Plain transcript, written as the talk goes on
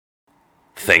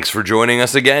Thanks for joining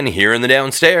us again here in the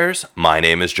downstairs. My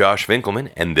name is Josh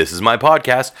Finkelman, and this is my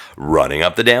podcast, Running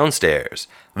Up the Downstairs.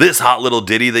 This hot little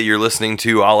ditty that you're listening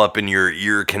to all up in your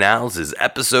ear canals is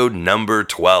episode number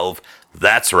 12.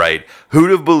 That's right,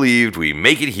 who'd have believed we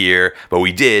make it here, but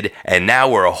we did, and now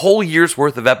we're a whole year's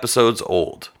worth of episodes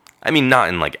old. I mean, not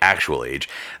in like actual age.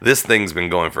 This thing's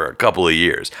been going for a couple of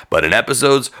years, but in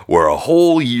episodes, we're a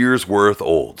whole year's worth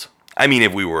old. I mean,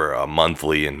 if we were a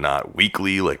monthly and not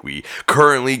weekly like we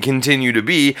currently continue to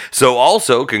be, so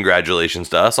also congratulations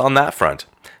to us on that front.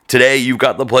 Today, you've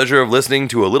got the pleasure of listening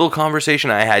to a little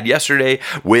conversation I had yesterday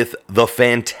with the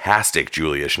fantastic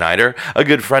Julia Schneider, a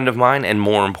good friend of mine, and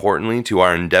more importantly to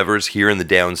our endeavors here in the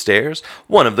downstairs,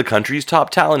 one of the country's top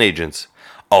talent agents.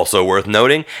 Also worth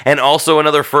noting, and also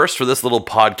another first for this little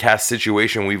podcast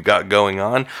situation we've got going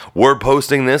on, we're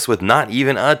posting this with not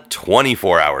even a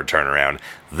 24-hour turnaround.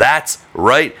 That's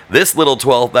right, this little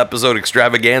 12th episode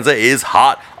extravaganza is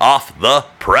hot off the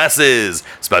presses.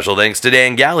 Special thanks to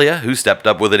Dan Gallia, who stepped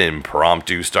up with an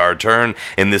impromptu star turn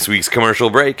in this week's commercial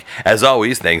break. As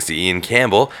always, thanks to Ian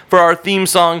Campbell for our theme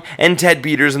song, and Ted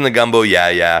Peters and the Gumbo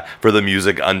Ya-Ya for the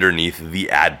music underneath the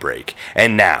ad break.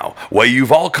 And now, what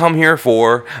you've all come here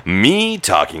for, me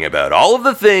talking about all of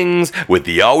the things with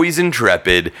the always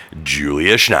intrepid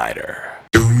Julia Schneider.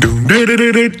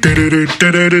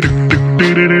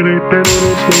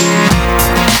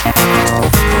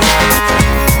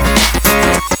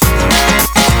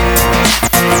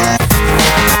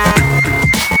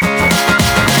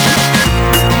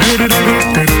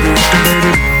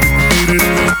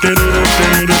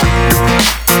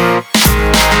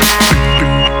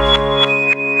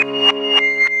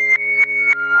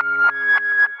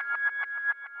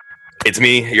 It's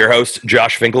me, your host,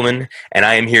 Josh Finkelman, and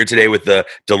I am here today with the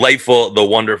delightful, the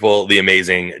wonderful, the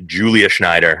amazing Julia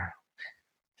Schneider.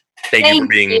 Thank you for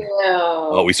being...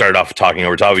 Oh, we started off talking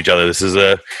over top of each other. It's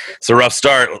a rough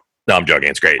start. No, I'm joking.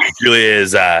 It's great. Julia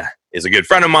is a good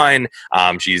friend of mine.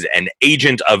 She's an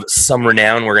agent of some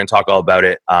renown. We're going to talk all about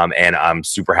it, and I'm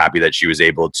super happy that she was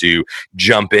able to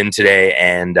jump in today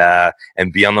and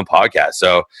be on the podcast.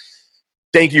 So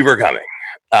thank you for coming.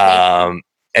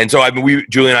 And so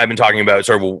Julia and I have been talking about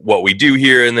sort of what we do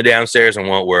here in the downstairs and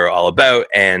what we're all about.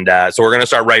 And so we're going to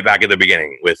start right back at the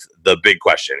beginning with the big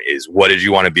question is, what did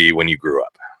you want to be when you grew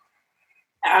up?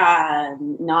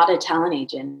 Not a talent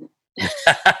agent.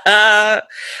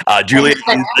 Julia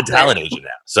is a talent agent now.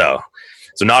 So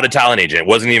not a talent agent. It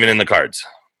wasn't even in the cards.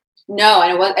 No,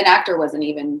 and an actor wasn't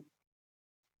even.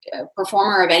 A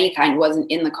performer of any kind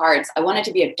wasn't in the cards. I wanted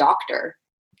to be a doctor.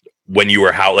 When you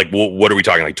were what are we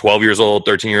talking, like 12 years old,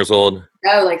 13 years old?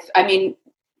 No,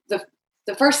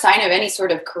 the first sign of any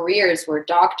sort of careers were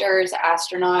doctors,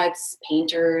 astronauts,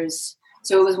 painters.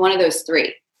 So it was one of those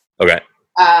three. Okay.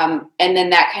 And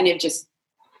then that kind of just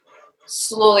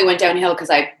slowly went downhill because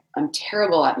I'm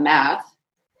terrible at math.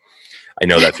 I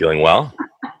know that feeling well.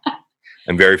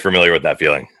 I'm very familiar with that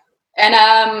feeling.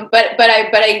 And but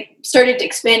I started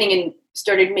expanding and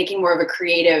started making more of a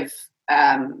creative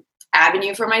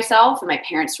avenue for myself, and my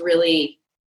parents really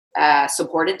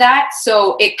supported that.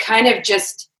 So it kind of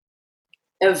just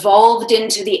evolved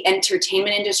into the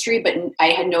entertainment industry, but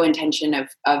I had no intention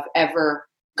of ever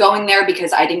going there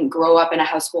because I didn't grow up in a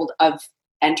household of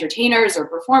entertainers or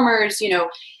performers. You know,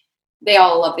 they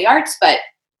all love the arts, but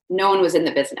no one was in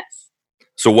the business.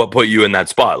 So what put you in that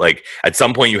spot? Like at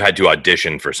some point you had to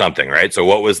audition for something, right? So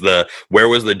where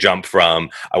was the jump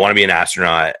from, I want to be an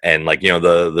astronaut, and like, you know,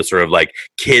 the sort of like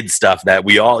kid stuff that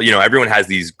we all, you know, everyone has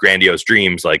these grandiose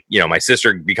dreams. Like, you know, my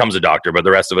sister becomes a doctor, but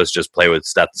the rest of us just play with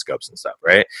stethoscopes and stuff,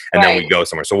 right? And then we go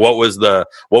somewhere. So what was the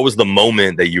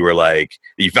moment that you were like,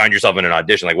 you found yourself in an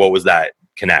audition? Like, what was that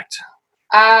connect?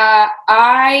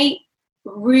 I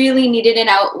really needed an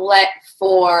outlet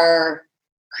for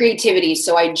creativity.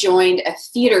 So I joined a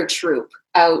theater troupe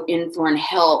out in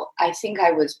Thornhill. I think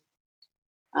I was,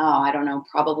 I don't know,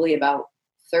 probably about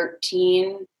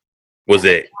 13. Was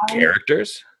it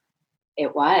characters?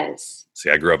 It was. See,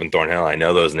 I grew up in Thornhill. I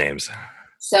know those names.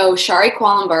 So Shari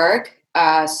Quallenberg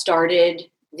started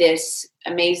this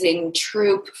amazing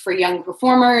troupe for young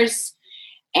performers.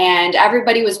 And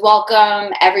everybody was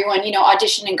welcome. Everyone, you know,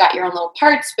 auditioned and got your own little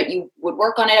parts, but you would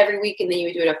work on it every week, and then you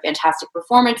would do a fantastic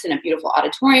performance in a beautiful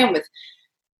auditorium with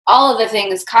all of the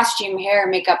things, costume, hair,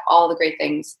 makeup, all the great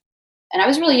things. And I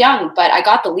was really young, but I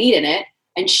got the lead in it.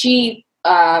 And she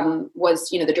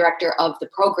was, you know, the director of the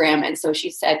program. And so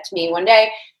she said to me one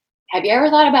day, "Have you ever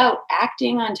thought about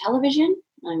acting on television?"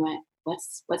 And I went,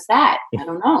 what's that? I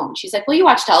don't know. And she's like, "Well, you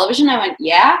watch television?" I went,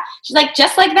 "Yeah." She's like,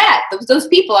 "Just like that. Those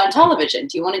people on television.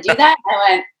 Do you want to do that?" I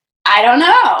went, "I don't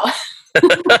know."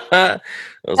 I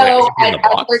was like, So in the at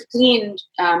box. 13,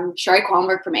 Shari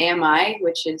Kwallenberg from AMI,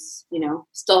 which is,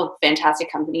 still a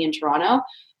fantastic company in Toronto,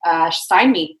 she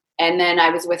signed me. And then I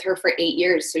was with her for 8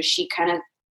 years. So she kind of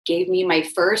gave me my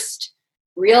first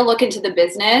real look into the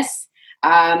business,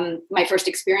 my first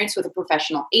experience with a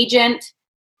professional agent,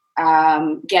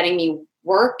 getting me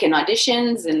work and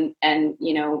auditions and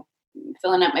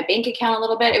filling up my bank account a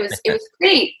little bit. It was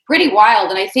pretty wild.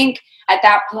 And I think at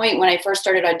that point when I first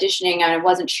started auditioning, I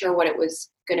wasn't sure what it was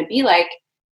going to be like.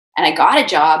 And I got a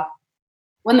job.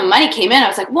 When the money came in, I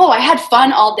was like, whoa, I had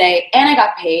fun all day and I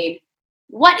got paid.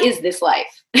 What is this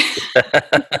life?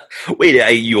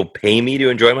 Wait, you'll pay me to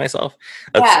enjoy myself?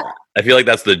 Yeah. I feel like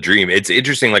that's the dream. It's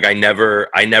interesting. Like I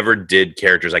never did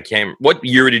characters. What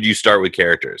year did you start with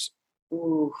characters?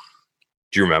 Ooh.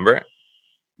 Do you remember?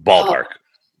 Ballpark.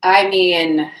 Oh, I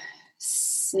mean,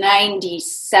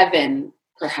 97,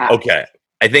 perhaps. Okay.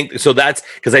 I think so. That's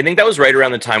because I think that was right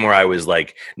around the time where I was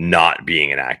like not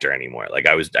being an actor anymore. Like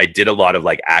I did a lot of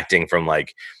like acting from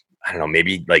like, I don't know,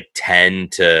 maybe like 10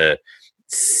 to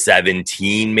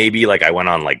 17, maybe. Like I went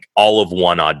on like all of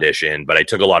one audition, but I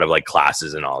took a lot of like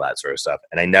classes and all that sort of stuff.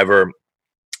 And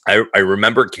I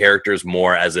remember characters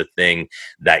more as a thing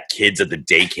that kids at the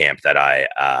day camp that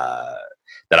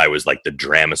I was like the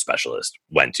drama specialist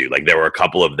went to. Like there were a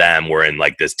couple of them were in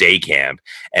like this day camp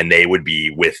and they would be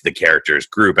with the characters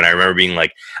group. And I remember being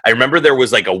like, there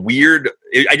was like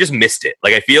I just missed it.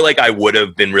 Like I feel like I would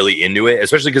have been really into it,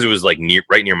 especially because it was like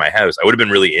right near my house. I would have been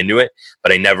really into it,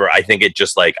 but I think it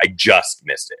just like, I just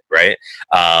missed it. Right.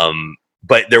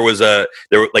 But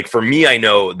like for me, I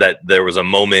know that there was a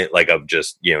moment like of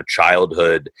just,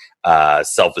 childhood,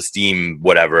 self-esteem,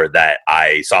 whatever, that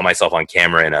I saw myself on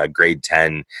camera in a grade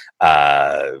 10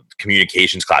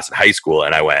 communications class at high school.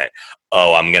 And I went,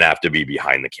 oh, I'm going to have to be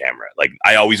behind the camera. Like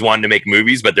I always wanted to make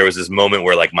movies, but there was this moment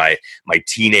where like my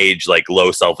teenage, like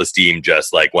low self-esteem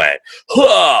just like went,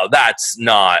 oh, that's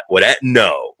not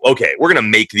no. Okay. We're going to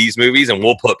make these movies and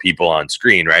we'll put people on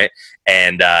screen. Right.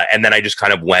 And then I just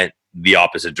kind of went the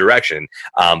opposite direction.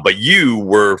 But you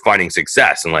were finding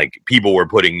success and like people were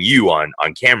putting you on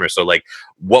camera. So like,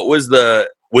 was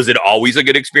it always a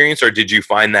good experience or did you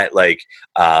find that like,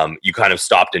 you kind of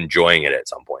stopped enjoying it at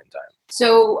some point in time?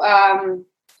 So,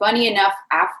 funny enough,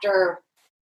 after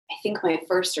I think my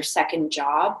first or second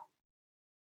job,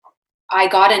 I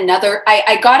got another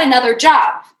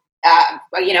job,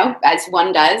 as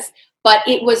one does, but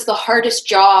it was the hardest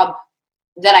job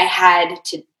that I had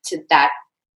to that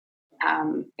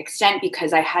extent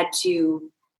because I had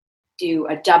to do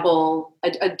a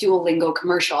Duolingo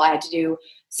commercial. I had to do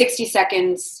 60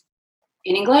 seconds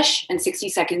in English and 60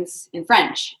 seconds in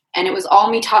French. And it was all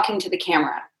me talking to the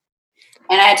camera.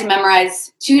 And I had to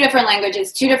memorize 2 different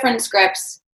languages, 2 different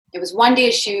scripts. It was one day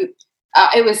a shoot.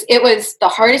 It was the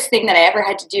hardest thing that I ever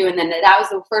had to do. And then that was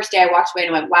the first day I walked away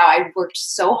and went, wow, I worked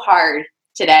so hard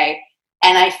today.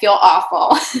 And I feel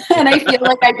awful. And I feel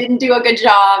like I didn't do a good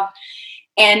job.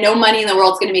 And no money in the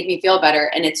world is going to make me feel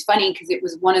better. And it's funny because it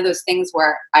was one of those things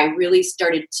where I really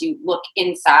started to look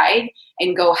inside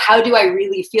and go, how do I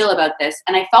really feel about this?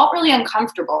 And I felt really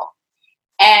uncomfortable.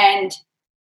 And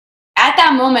at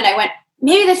that moment, I went,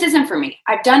 maybe this isn't for me.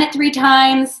 I've done it 3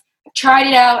 times. I've tried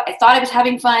it out. I thought I was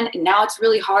having fun. And now it's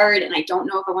really hard. And I don't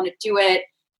know if I want to do it.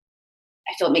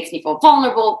 I feel it makes me feel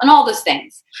vulnerable and all those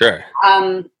things. Sure.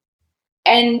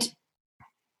 And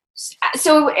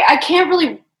so I can't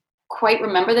really quite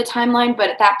remember the timeline, but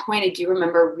at that point I do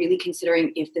remember really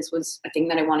considering if this was a thing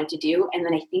that I wanted to do. And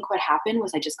then I think what happened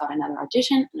was I just got another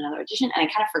audition, and I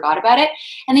kind of forgot about it.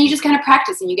 And then you just kind of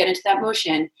practice and you get into that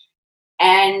motion.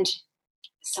 And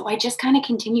so I just kind of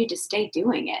continued to stay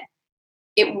doing it.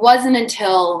 It wasn't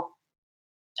until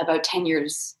about 10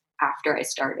 years after I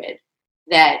started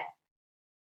that,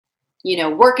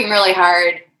 working really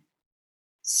hard,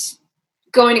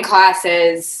 going to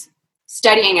classes,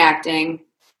 studying acting,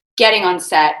 getting on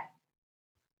set,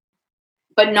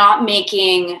 but not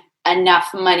making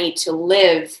enough money to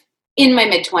live in my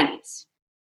mid-20s.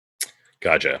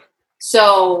 Gotcha.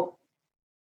 So,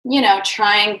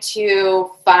 trying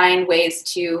to find ways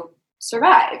to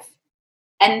survive.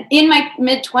 And in my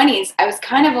mid-20s, I was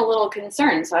kind of a little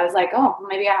concerned. So I was like, oh,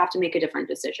 maybe I have to make a different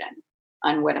decision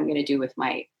on what I'm going to do with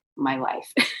my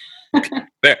life.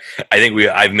 Fair. I think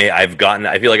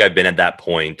I feel like I've been at that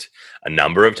point a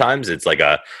number of times. It's like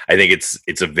I think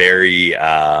it's a very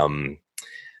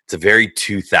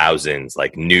 2000s,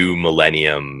 like new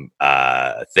millennium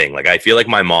thing. Like I feel like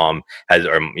my mom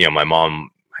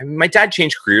my dad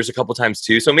changed careers a couple times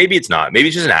too. So maybe it's not. Maybe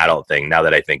it's just an adult thing now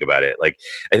that I think about it. Like,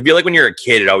 I feel like when you're a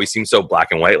kid, it always seems so black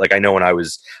and white. Like, I know when I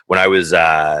was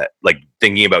like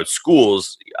thinking about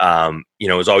schools, you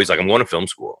know, it was always like, I'm going to film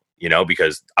school, you know,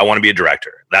 because I want to be a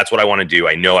director. That's what I want to do.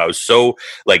 I know I was so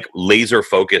like laser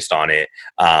focused on it.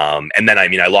 And then, I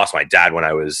mean, I lost my dad when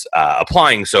I was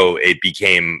applying. So it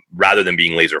became, rather than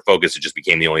being laser focused, it just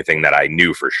became the only thing that I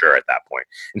knew for sure at that point.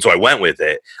 And so I went with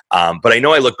it. But I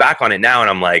know I look back on it now and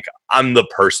I'm like, I'm the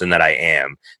person that I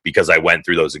am because I went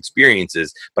through those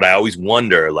experiences. But I always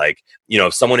wonder, like, you know,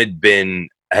 if someone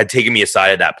had taken me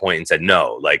aside at that point and said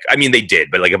no, like, I mean, they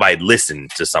did, but like if I had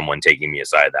listened to someone taking me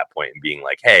aside at that point and being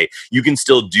like, hey, you can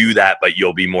still do that, but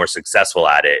you'll be more successful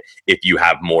at it if you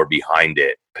have more behind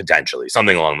it, potentially,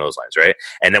 something along those lines, right?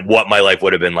 And then what my life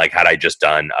would have been like had I just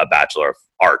done a Bachelor of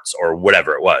Arts or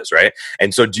whatever it was, right?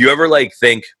 And so do you ever like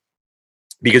think,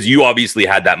 because you obviously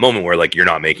had that moment where like you're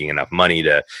not making enough money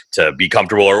to be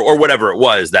comfortable or whatever it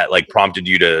was that like prompted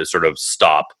you to sort of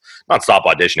not stop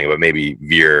auditioning, but maybe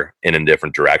veer in a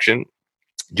different direction.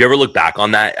 Do you ever look back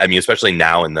on that? I mean, especially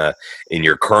now in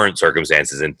your current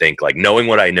circumstances and think like, knowing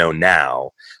what I know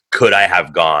now, could I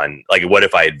have gone, like, what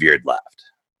if I had veered left?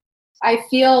 I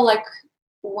feel like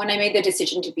when I made the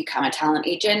decision to become a talent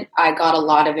agent, I got a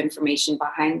lot of information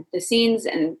behind the scenes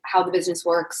and how the business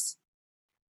works.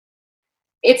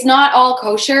 It's not all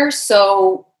kosher.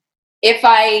 So if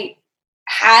I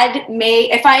had made,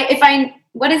 if I,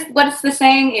 what is the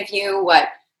saying? If you, what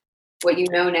you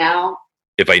know now.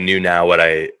 If I knew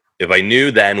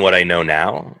then what I know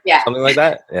now. Yeah. Something like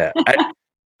that. Yeah.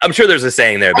 I'm sure there's a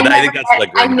saying there, but I think that's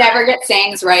like, I never get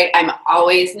sayings right. I'm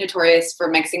always notorious for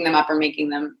mixing them up or making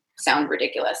them sound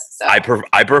ridiculous. So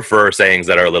I prefer sayings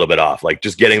that are a little bit off, like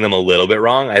just getting them a little bit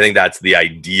wrong. I think that's the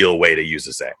ideal way to use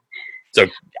a saying. So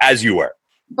as you were.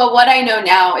 But what I know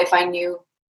now, if I knew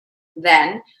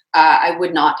then, I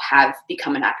would not have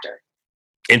become an actor.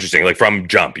 Interesting. Like from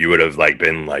jump, you would have like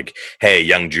been like, hey,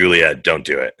 young Julia, don't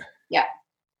do it. Yeah.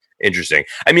 Interesting.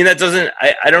 I mean, that doesn't,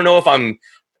 I don't know if I'm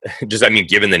just, I mean,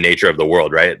 given the nature of the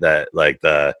world, right? That like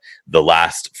the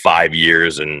last 5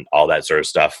 years and all that sort of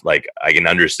stuff, like I can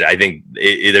understand. I think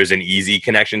there's an easy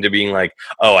connection to being like,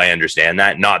 oh, I understand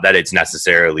that. Not that it's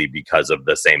necessarily because of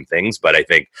the same things, but I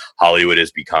think Hollywood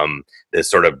has become this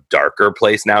sort of darker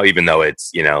place now, even though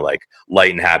it's, you know, like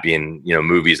light and happy and, you know,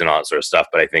 movies and all that sort of stuff.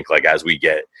 But I think like as we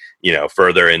get, you know,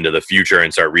 further into the future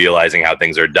and start realizing how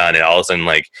things are done, and all of a sudden,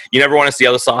 like, you never want to see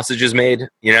how the sausage is made,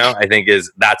 you know, I think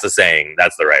that's a saying,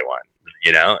 that's the right one,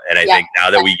 you know? And I think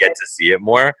now that we get to see it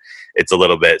more, it's a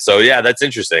little bit, so yeah, that's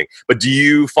interesting. But do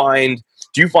you find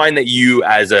that you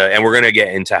and we're going to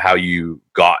get into how you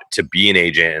got to be an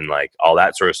agent and like all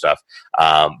that sort of stuff.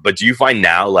 But do you find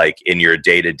now, like in your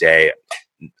day to day,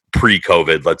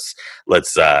 pre-COVID,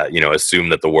 let's you know, assume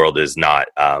that the world is not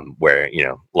where, you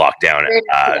know, lockdown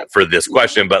for this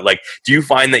question, but like, do you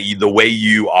find that the way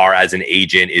you are as an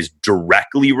agent is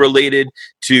directly related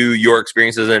to your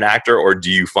experience as an actor, or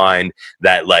do you find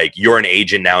that like you're an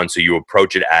agent now and so you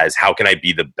approach it as how can I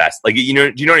be the best? Like, you know,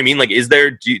 do you know what I mean? Like, do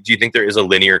you think there is a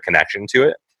linear connection to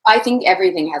it? I think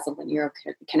everything has a linear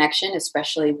connection,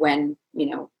 especially when, you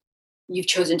know, you've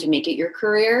chosen to make it your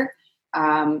career.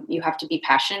 You have to be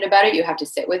passionate about it. You have to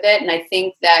sit with it. And I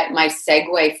think that my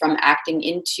segue from acting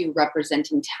into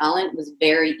representing talent was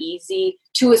very easy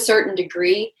to a certain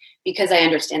degree because I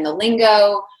understand the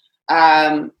lingo,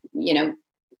 you know,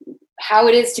 how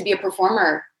it is to be a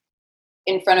performer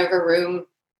in front of a room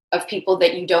of people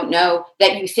that you don't know,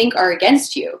 that you think are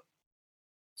against you,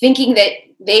 thinking that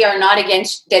they are not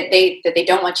against, that they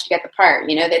don't want you to get the part,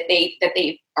 you know, that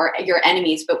they are your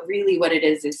enemies, but really what it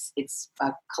is it's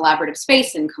a collaborative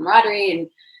space and camaraderie. And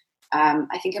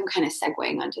I think I'm kind of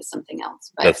segueing onto something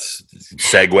else. But that's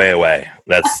segue away.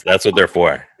 That's what they're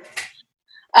for.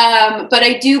 But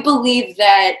I do believe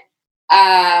that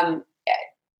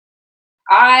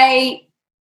I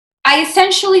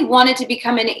essentially wanted to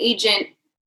become an agent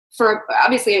for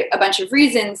obviously a bunch of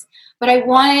reasons, but I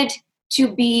wanted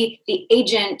to be the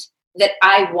agent that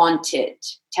I wanted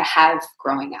to have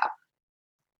growing up.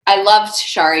 I loved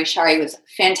Shari. Shari was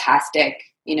fantastic.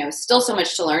 You know, still so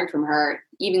much to learn from her,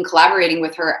 even collaborating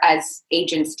with her as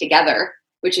agents together,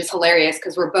 which is hilarious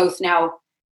because we're both now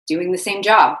doing the same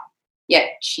job. Yet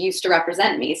she used to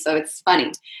represent me, so it's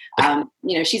funny.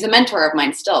 You know, she's a mentor of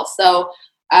mine still. So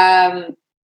I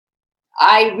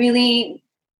really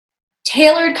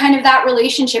tailored kind of that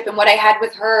relationship and what I had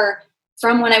with her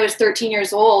from when I was 13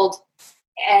 years old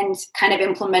and kind of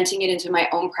implementing it into my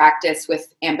own practice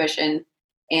with ambition.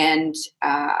 And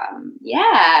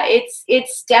yeah,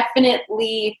 it's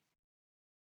definitely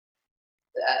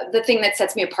the thing that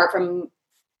sets me apart from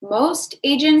most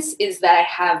agents is that I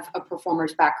have a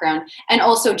performer's background and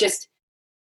also just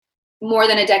more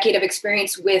than a decade of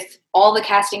experience with all the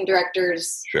casting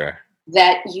directors Sure.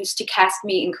 that used to cast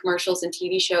me in commercials and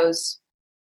TV shows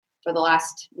for the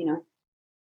last,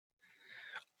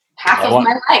 half of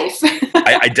my life.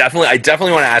 I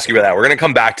definitely want to ask you about that. We're going to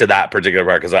come back to that particular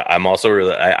part because I'm also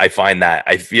really, I find that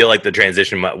I feel like the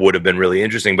transition would have been really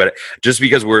interesting, but just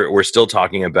because we're still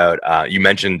talking about, you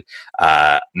mentioned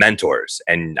mentors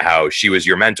and how she was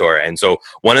your mentor. And so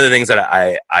one of the things that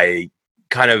I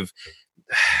kind of,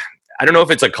 I don't know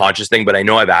if it's a conscious thing, but I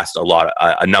know I've asked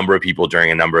a number of people during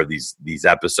a number of these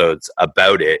episodes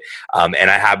about it. And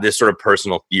I have this sort of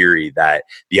personal theory that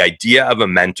the idea of a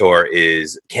mentor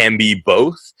can be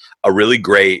both a really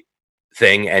great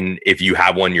thing, and if you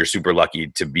have one, you're super lucky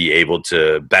to be able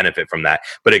to benefit from that,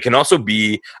 but it can also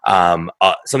be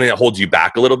something that holds you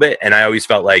back a little bit. And I always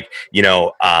felt like,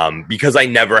 because I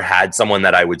never had someone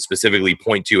that I would specifically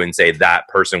point to and say that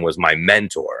person was my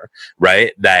mentor,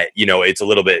 right, that it's a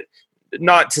little bit,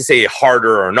 not to say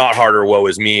harder or not harder, woe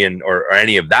is me, and or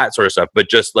any of that sort of stuff, but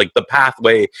just like the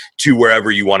pathway to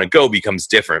wherever you want to go becomes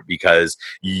different because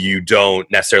you don't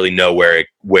necessarily know where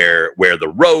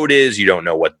the road is, you don't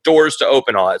know what doors to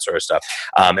open, all that sort of stuff.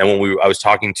 And when we were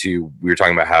talking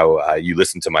about how you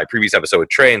listened to my previous episode with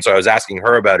Trey, and so I was asking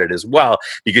her about it as well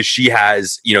because she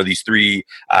has these three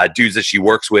dudes that she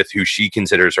works with who she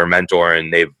considers her mentor,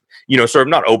 and they've sort of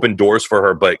not open doors for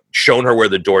her, but shown her where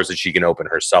the doors that she can open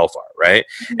herself are, right?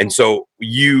 Mm-hmm. And so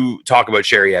you talk about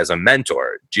Sherry as a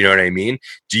mentor. Do you know what I mean?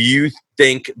 Do you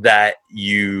think that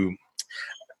do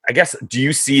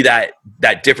you see that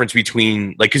difference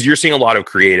between, like, because you're seeing a lot of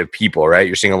creative people, right?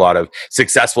 You're seeing a lot of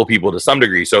successful people to some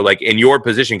degree. So like in your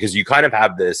position, because you kind of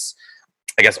have this,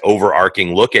 I guess,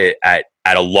 overarching look at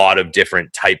a lot of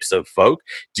different types of folk.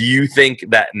 Do you think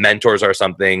that mentors are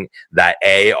something that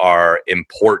are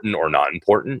important or not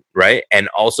important, right? And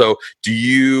also, do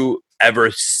you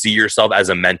ever see yourself as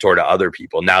a mentor to other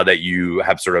people now that you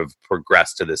have sort of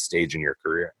progressed to this stage in your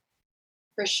career?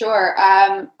 For sure.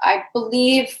 I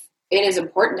believe it is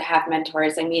important to have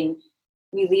mentors. I mean,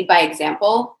 we lead by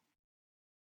example.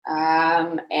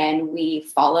 And we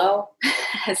follow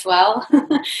as well.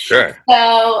 Sure.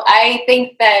 So I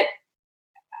think that,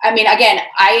 again,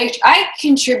 I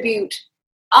contribute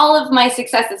all of my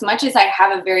success as much as I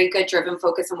have a very good driven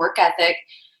focus and work ethic.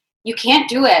 You can't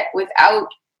do it without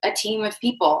a team of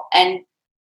people, and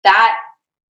that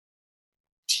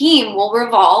team will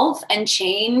revolve and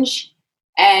change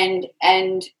and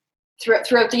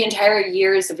throughout the entire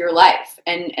years of your life,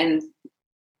 and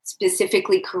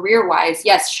specifically career-wise.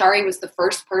 Yes, Shari was the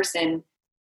first person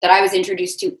that I was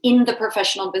introduced to in the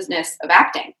professional business of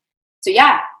acting. So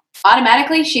yeah,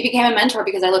 automatically she became a mentor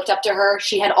because I looked up to her.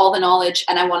 She had all the knowledge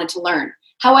and I wanted to learn.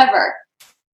 However,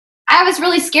 I was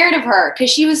really scared of her because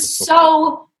she was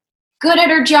so good at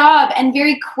her job and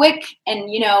very quick and,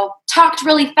 talked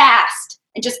really fast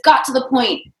and just got to the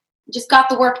point, just got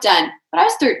the work done. But I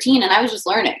was 13 and I was just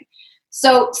learning.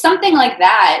 So something like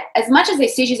that, as much as I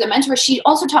say she's a mentor, she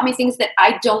also taught me things that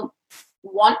I don't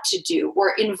want to do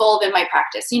or involve in my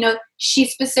practice.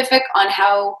 She's specific on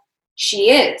how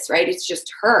she is, right? It's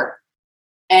just her.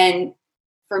 And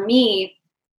for me,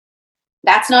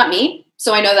 that's not me.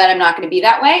 So I know that I'm not going to be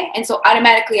that way. And so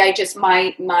automatically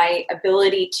my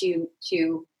ability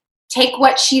to take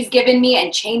what she's given me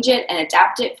and change it and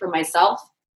adapt it for myself.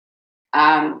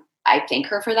 I thank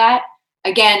her for that.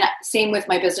 Again, same with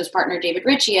my business partner, David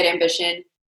Ritchie at Ambition.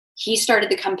 He started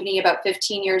the company about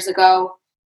 15 years ago.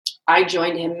 I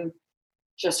joined him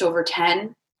just over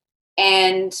 10.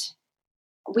 And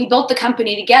we built the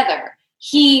company together.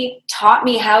 He taught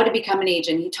me how to become an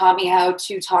agent. He taught me how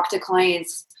to talk to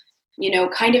clients,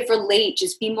 kind of relate,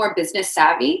 just be more business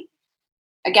savvy.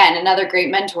 Again, another great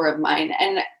mentor of mine.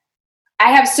 And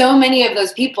I have so many of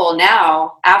those people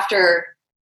now after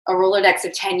a Rolodex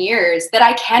of 10 years that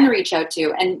I can reach out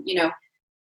to. And,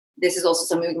 this is also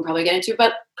something we can probably get into,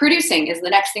 but producing is the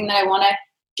next thing that I want to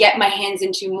get my hands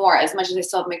into more. As much as I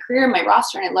still have my career, my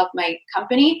roster, and I love my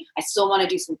company, I still want to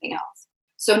do something else.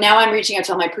 So now I'm reaching out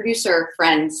to all my producer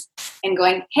friends and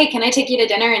going, hey, can I take you to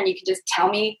dinner? And you can just tell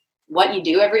me what you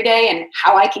do every day and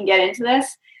how I can get into this.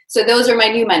 So those are my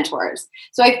new mentors.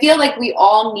 So I feel like we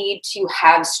all need to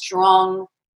have strong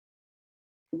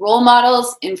role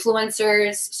models,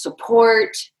 influencers,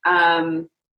 support.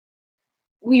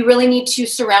 We really need to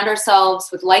surround ourselves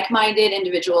with like-minded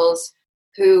individuals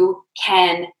who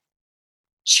can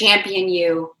champion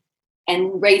you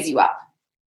and raise you up.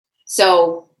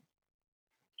 So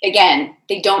again,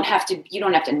 you don't have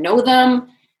to know them,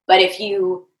 but if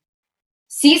you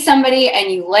see somebody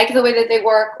and you like the way that they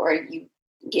work, or you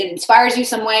it inspires you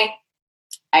some way,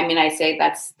 I mean, I say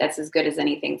that's as good as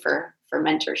anything for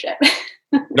mentorship.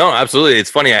 No, absolutely. It's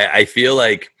funny. I feel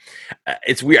like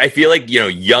it's weird. I feel like,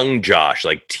 young Josh,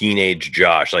 like teenage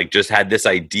Josh, like just had this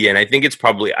idea. And I think it's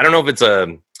probably, I don't know if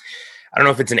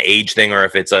it's an age thing or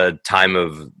if it's a time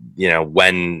of,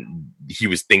 when he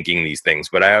was thinking these things.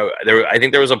 But I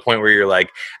think there was a point where you're like,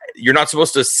 you're not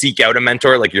supposed to seek out a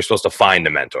mentor. Like you're supposed to find a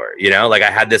mentor, like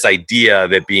I had this idea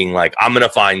of it being like, I'm going to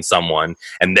find someone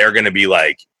and they're going to be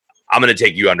like, I'm going to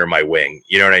take you under my wing.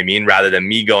 You know what I mean? Rather than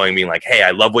me being like, hey,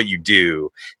 I love what you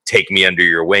do. Take me under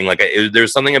your wing. Like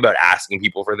there's something about asking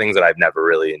people for things that I've never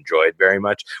really enjoyed very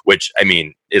much, which I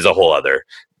mean is a whole other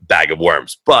bag of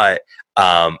worms. But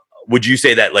would you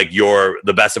say that like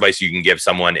the best advice you can give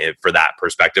someone for that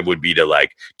perspective would be to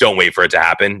like, don't wait for it to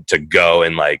happen, to go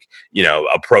and like,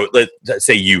 approach, let's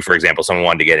say you, for example, someone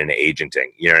wanted to get into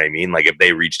agenting, you know what I mean? Like if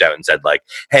they reached out and said like,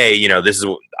 hey,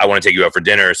 I want to take you out for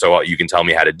dinner so you can tell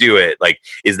me how to do it. Like,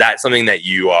 is that something that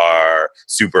you are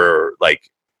super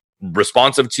like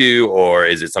responsive to, or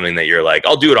is it something that you're like,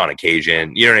 I'll do it on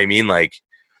occasion? You know what I mean? Like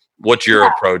what's your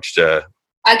approach to...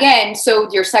 Again,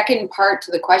 so your second part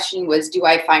to the question was, do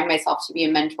I find myself to be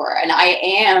a mentor? And I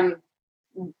am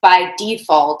by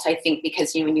default, I think,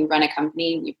 because, when you run a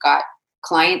company, you've got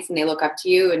clients and they look up to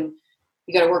you and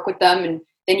you got to work with them. And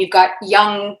then you've got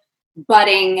young,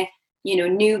 budding,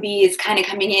 newbies kind of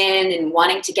coming in and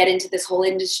wanting to get into this whole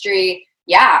industry.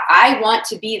 Yeah, I want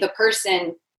to be the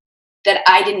person that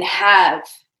I didn't have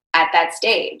at that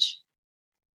stage.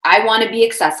 I want to be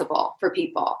accessible for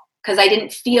people, because I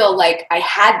didn't feel like I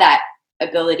had that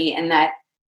ability and that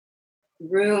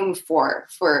room for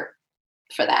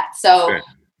that. So, Sure.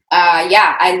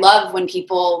 I love when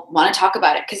people want to talk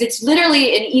about it, because it's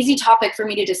literally an easy topic for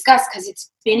me to discuss because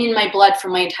it's been in my blood for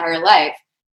my entire life.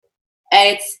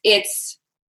 And it's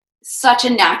such a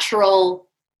natural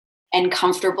and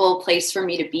comfortable place for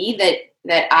me to be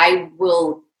that I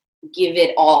will give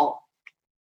it all.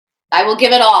 I will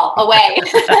give it all away.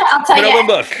 I'll tell you.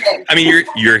 Book. I mean,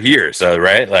 you're here, so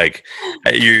right, like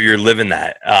you're living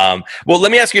that. Well, let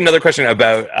me ask you another question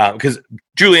about because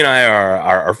Julie and I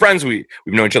are friends. We've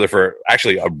known each other for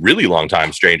actually a really long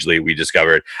time. Strangely, we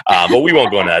discovered, but we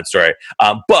won't go into that story.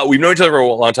 But we've known each other for a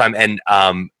long time, and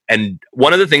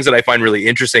one of the things that I find really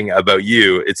interesting about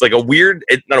you, it's like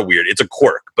it's a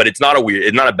quirk, but it's not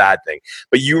a bad thing.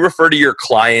 But you refer to your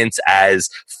clients as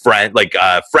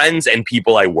friends and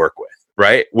people I work with,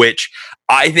 right? Which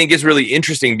I think is really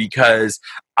interesting, because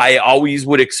I always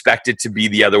would expect it to be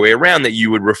the other way around, that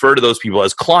you would refer to those people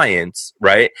as clients,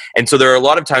 right? And so there are a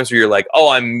lot of times where you're like, oh,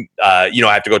 I'm, I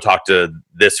have to go talk to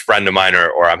this friend of mine,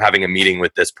 or I'm having a meeting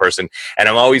with this person. And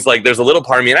I'm always like, there's a little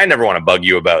part of me, and I never want to bug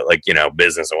you about like,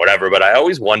 business or whatever, but I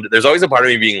always wonder, there's always a part of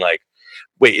me being like,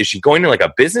 wait, is she going to like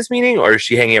a business meeting, or is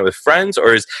she hanging out with friends,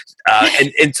 or is,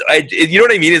 you know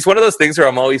what I mean? It's one of those things where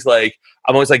I'm always like,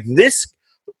 this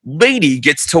lady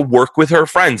gets to work with her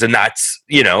friends, and that's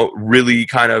really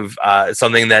kind of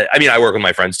something that, I mean, I work with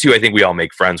my friends too. I think we all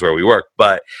make friends where we work,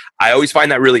 but I always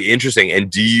find that really interesting. And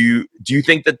do you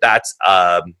think that's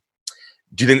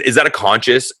is that a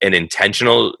conscious and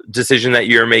intentional decision that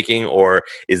you're making, or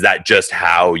is that just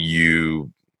how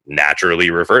you naturally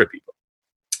refer to people?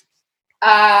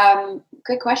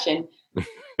 Good question.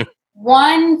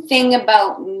 One thing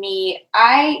about me,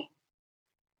 I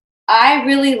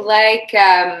really like,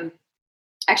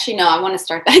 actually, no, I want to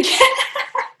start that again.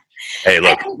 Hey,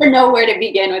 look. I don't even know where to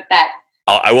begin with that.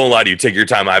 I won't lie to you. Take your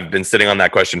time. I've been sitting on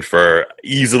that question for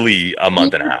easily a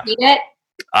month and a half.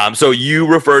 So you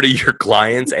refer to your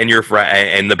clients and your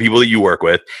and the people that you work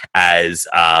with as,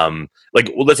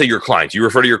 let's say your clients. You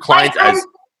refer to your clients as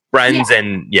friends,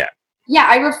 and yeah. Yeah,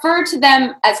 I refer to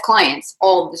them as clients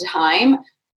all the time.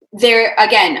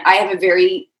 I have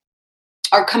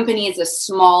our company is a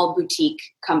small boutique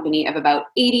company of about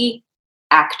 80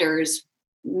 actors.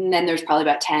 And then there's probably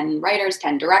about 10 writers,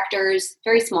 10 directors,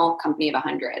 very small company of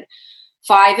 100.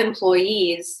 5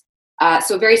 employees.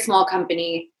 So a very small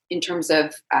company in terms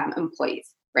of employees,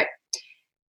 right?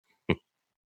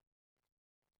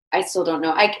 I still don't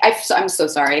know. I'm so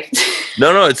sorry.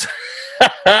 No, it's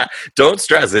don't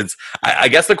stress. I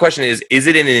guess the question is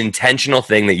it an intentional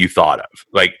thing that you thought of?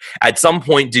 Like at some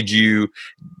point, do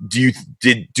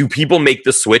people make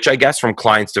the switch, I guess, from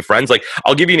clients to friends? Like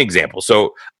I'll give you an example.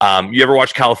 So you ever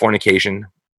watch Californication?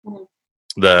 Mm-hmm.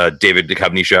 The David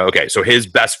Duchovny show? Okay, so his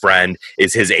best friend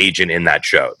is his agent in that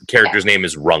show. The character's name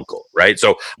is Runkle, right?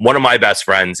 So one of my best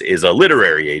friends is a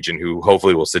literary agent who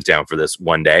hopefully will sit down for this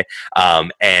one day.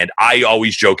 And I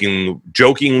always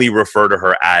jokingly refer to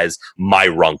her as my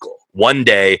Runkle, one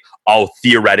day I'll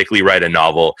theoretically write a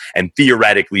novel, and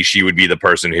theoretically she would be the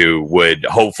person who would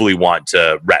hopefully want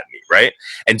to rep me, right?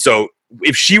 And so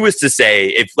if she was to say,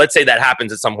 if let's say that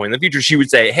happens at some point in the future, she would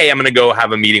say, hey, I'm going to go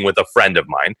have a meeting with a friend of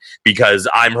mine because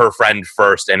I'm her friend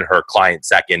first and her client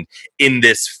second in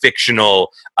this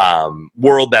fictional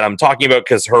world that I'm talking about,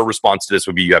 because her response to this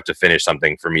would be, you have to finish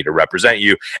something for me to represent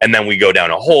you. And then we go down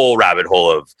a whole rabbit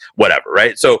hole of whatever,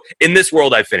 right? So in this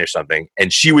world, I finished something,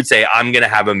 and she would say, I'm going to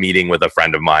have a meeting with a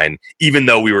friend of mine, even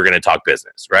though we were going to talk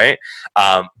business, right?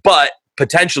 But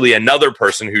potentially another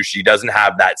person who she doesn't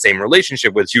have that same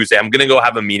relationship with, she would say, I'm going to go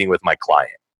have a meeting with my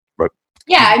client.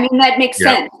 Yeah, I mean, that makes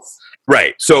sense.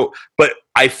 Right. So, but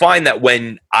I find that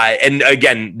and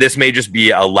again, this may just be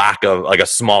a lack of like a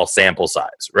small sample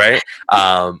size, right?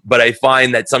 But I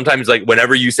find that sometimes, like,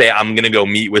 whenever you say, I'm going to go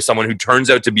meet with someone who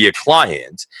turns out to be a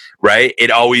client, right?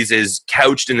 It always is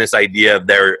couched in this idea of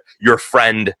they're your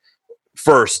friend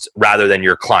first rather than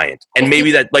your client. And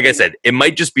maybe that, like I said, it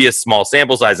might just be a small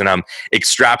sample size, and I'm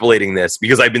extrapolating this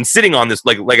because I've been sitting on this,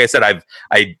 like I said,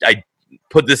 I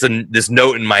put this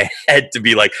note in my head to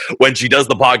be like, when she does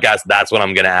the podcast, that's when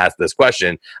I'm going to ask this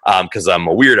question, because I'm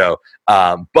a weirdo.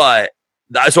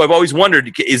 So I've always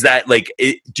wondered, is that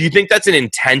do you think that's an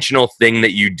intentional thing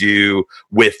that you do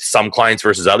with some clients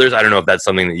versus others? I don't know if that's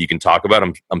something that you can talk about.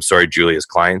 I'm sorry, Julia's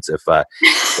clients, if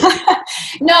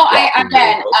no,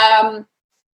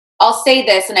 I'll say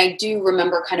this, and I do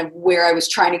remember kind of where I was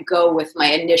trying to go with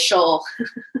my initial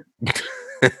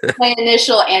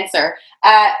answer.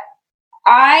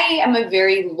 I am a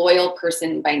very loyal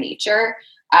person by nature.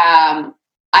 I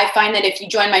find that if you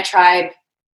join my tribe,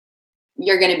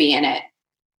 you're going to be in it.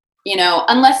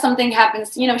 Unless something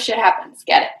happens, shit happens.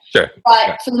 Get it? Sure.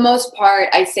 But for the most part,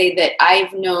 I say that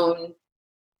I've known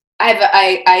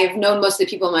most of the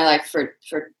people in my life for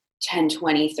 10,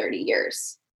 20, 30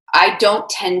 years. I don't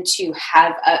tend to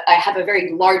have I have a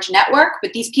very large network,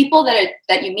 but these people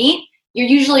that you meet, you're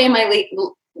usually in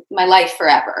my life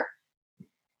forever.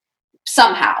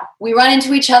 Somehow we run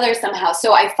into each other somehow.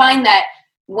 So I find that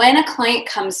when a client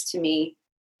comes to me,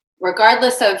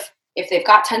 regardless of if they've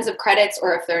got tons of credits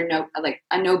or if they're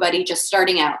a nobody just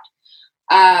starting out,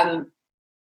 I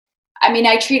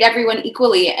treat everyone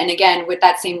equally. And again, with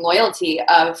that same loyalty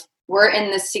of, we're in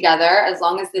this together. As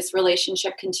long as this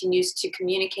relationship continues to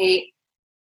communicate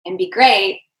and be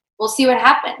great, we'll see what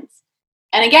happens.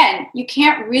 And again, you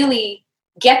can't really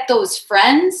get those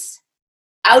friends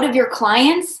out of your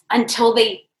clients until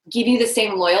they give you the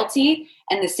same loyalty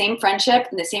and the same friendship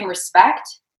and the same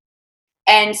respect.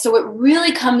 And so it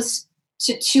really comes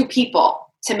to two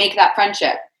people to make that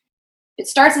friendship. It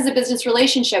starts as a business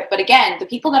relationship, but again, the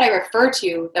people that I refer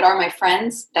to that are my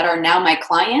friends, that are now my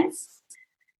clients,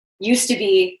 used to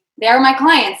be, they are my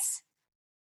clients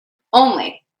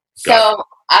only. So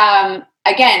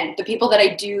again, the people that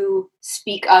I do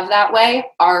speak of that way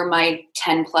are my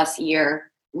 10 plus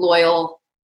year loyal.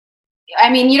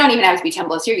 You don't even have to be 10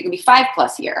 plus year. You can be 5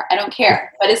 plus year. I don't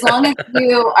care. But as long as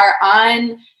you are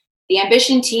on the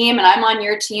ambition team and I'm on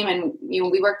your team and we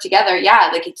work together,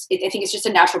 I think it's just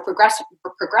a natural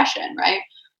progression, right?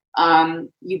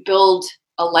 You build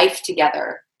a life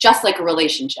together, just like a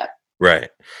relationship.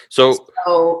 Right. So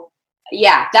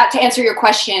that, to answer your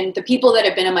question, the people that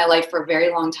have been in my life for a very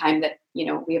long time that,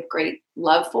 we have great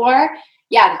love for,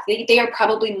 they are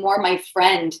probably more my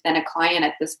friend than a client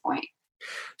at this point.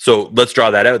 So let's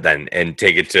draw that out then and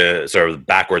take it to sort of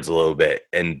backwards a little bit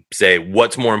and say,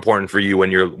 what's more important for you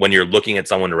when you're looking at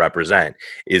someone to represent?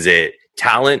 Is it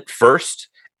talent first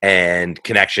and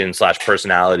connection /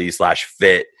 personality /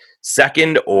 fit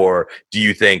second? Or do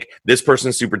you think this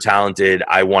person's super talented,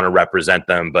 I want to represent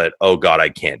them, but oh God, I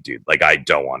can't do, I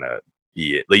don't want to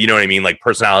be it. You know what I mean?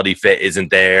 Personality fit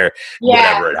isn't there,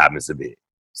 whatever it happens to be.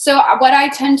 So what I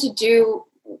tend to do,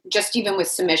 just even with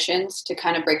submissions, to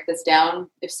kind of break this down,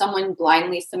 if someone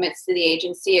blindly submits to the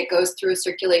agency, it goes through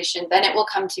circulation, then it will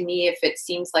come to me if it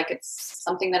seems like it's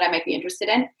something that I might be interested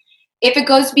in. If it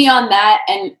goes beyond that,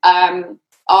 and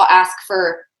I'll ask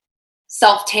for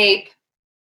self-tape,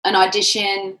 an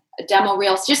audition, a demo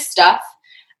reels, just stuff.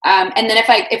 And then if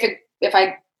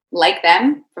I like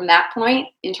them from that point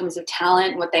in terms of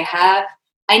talent, what they have,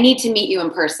 I need to meet you in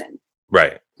person.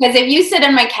 Right. Because if you sit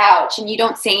on my couch and you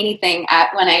don't say anything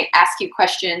when I ask you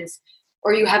questions,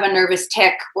 or you have a nervous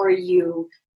tick, or you,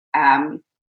 I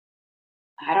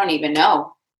don't even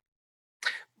know.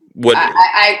 What?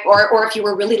 Or if you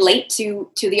were really late to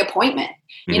the appointment,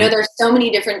 mm-hmm. There's so many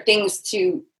different things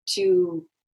to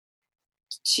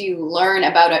learn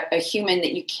about a human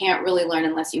that you can't really learn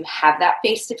unless you have that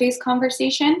face-to-face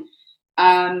conversation.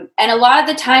 And a lot of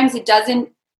the times it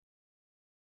doesn't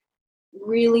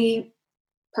really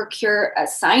procure a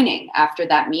signing after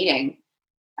that meeting.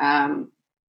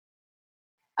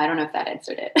 I don't know if that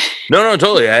answered it. No,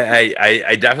 totally.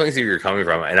 I definitely see where you're coming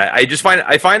from, and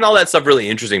I find all that stuff really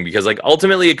interesting because like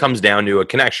ultimately it comes down to a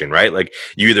connection, right? Like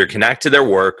you either connect to their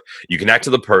work, you connect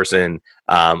to the person,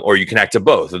 or you connect to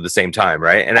both at the same time,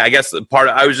 right? And I guess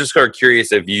I was just sort of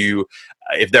curious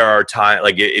if there are time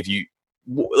like if you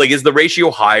like is the ratio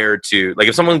higher to like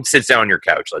if someone sits down on your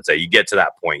couch, let's say you get to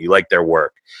that point, you like their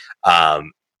work,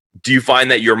 do you find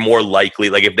that you're more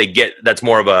likely like if they get that's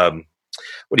more of a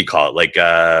what do you call it like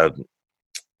a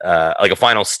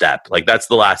final step, like that's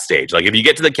the last stage. Like if you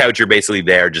get to the couch, you're basically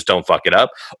there, just don't fuck it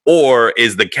up. Or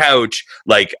is the couch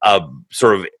like a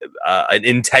sort of an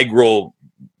integral,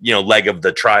 leg of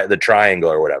the triangle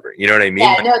or whatever? You know what I mean?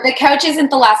 Yeah, no, the couch isn't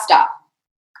the last stop.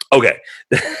 Okay,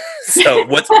 so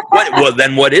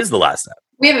what is the last step?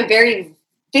 We have a very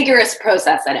vigorous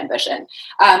process at Ambition.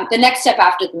 The next step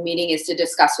after the meeting is to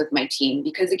discuss with my team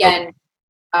because again,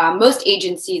 most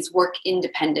agencies work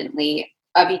independently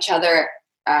of each other.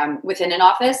 Within an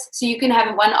office. So you can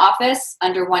have one office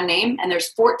under one name and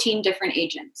there's 14 different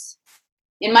agents.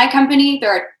 In my company,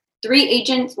 there are 4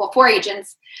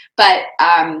 agents, but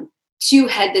 2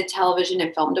 head the television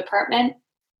and film department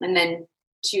and then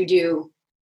 2 do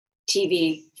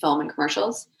TV, film, and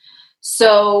commercials.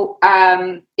 So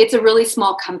it's a really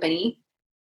small company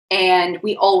and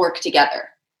we all work together.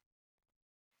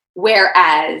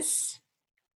 Whereas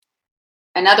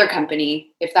another company,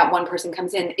 if that one person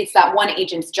comes in, it's that one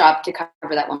agent's job to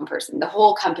cover that one person. The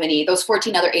whole company, those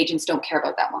 14 other agents don't care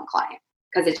about that one client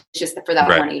because it's just for that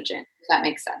one agent, if that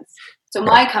makes sense. So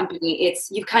my company,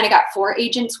 you've kind of got 4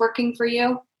 agents working for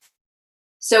you.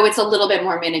 So it's a little bit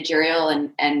more managerial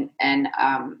and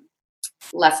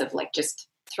less of like just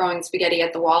throwing spaghetti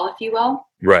at the wall, if you will.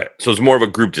 Right. So it's more of a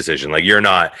group decision. Like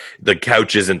the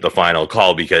couch isn't the final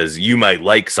call because you might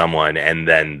like someone and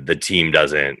then the team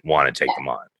doesn't want to take them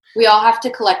on. We all have to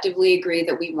collectively agree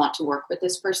that we want to work with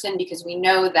this person because we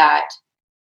know that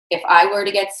if I were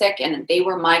to get sick and they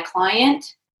were my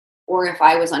client, or if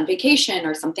I was on vacation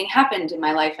or something happened in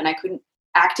my life and I couldn't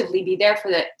actively be there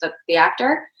for the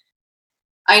actor,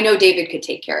 I know David could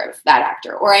take care of that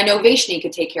actor, or I know Vaishni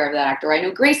could take care of that actor, or I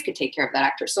know Grace could take care of that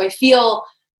actor. So I feel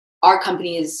our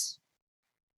company is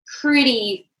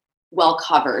pretty well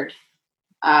covered.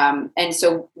 And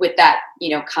so with that,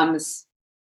 comes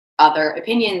other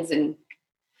opinions and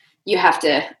you have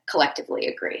to collectively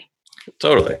agree.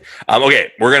 Totally.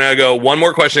 Okay, we're gonna go one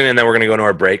more question, and then we're gonna go into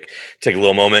our break. Take a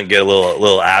little moment, get a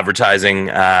little advertising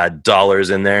dollars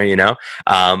in there.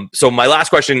 So my last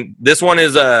question. This one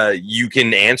is you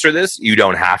can answer this. You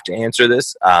don't have to answer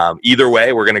this. Either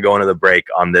way, we're gonna go into the break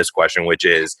on this question, which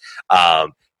is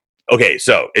okay.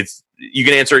 So you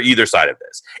can answer either side of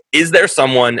this. Is there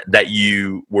someone that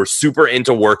you were super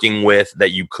into working with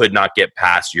that you could not get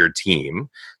past your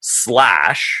team? /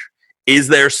 is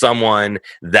there someone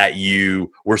that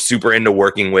you were super into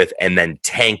working with and then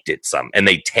tanked it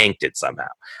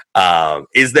somehow?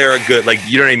 Is there a good, like,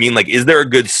 you know what I mean? Like, is there a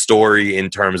good story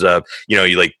in terms of,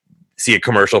 you like see a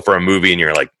commercial for a movie and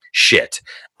you're like, shit,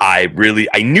 I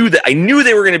knew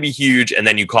they were going to be huge. And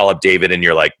then you call up David and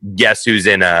you're like, guess who's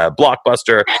in a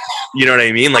blockbuster? You know what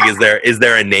I mean? Like, is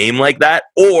there a name like that?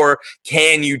 Or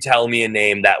can you tell me a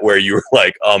name that where you were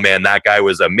like, oh man, that guy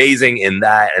was amazing in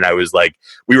that. And I was like,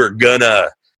 we were gonna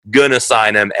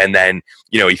sign him. And then,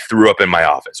 he threw up in my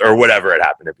office or whatever it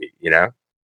happened to be,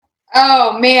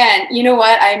 Oh man. You know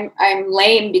what? I'm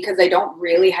lame because I don't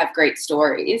really have great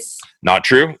stories. Not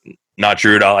true. Not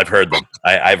true at all. I've heard them.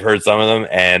 I've heard some of them,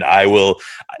 and I will.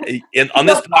 On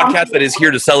this podcast that is here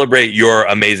to celebrate your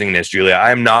amazingness, Julia, I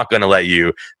am not going to let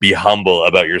you be humble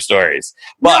about your stories.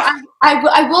 But no,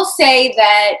 I will say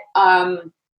that,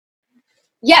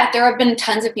 there have been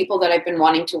tons of people that I've been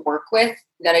wanting to work with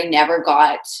that I never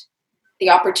got the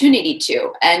opportunity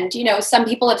to. And, some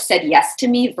people have said yes to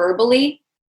me verbally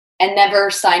and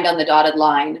never signed on the dotted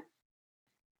line.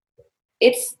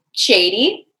 It's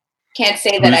shady. Can't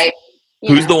say that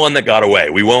Who's the one that got away?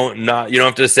 You don't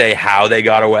have to say how they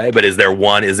got away, but is there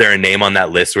a name on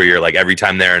that list where you're like, every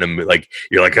time they're in you're like,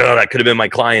 oh, that could have been my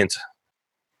client.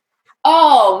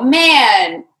 Oh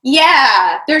man.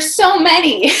 Yeah. There's so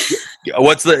many.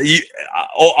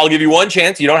 I'll give you one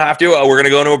chance. You don't have to, we're going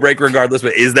to go into a break regardless,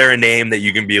 but is there a name that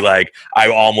you can be like, I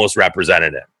almost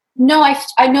represented it? No,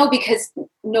 I know because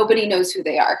nobody knows who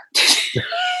they are.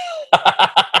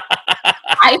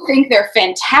 I think they're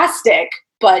fantastic,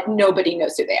 but nobody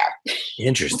knows who they are.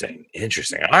 Interesting. All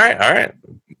right.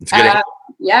 It's good.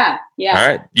 Yeah. All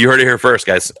right. You heard it here first,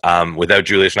 guys. Without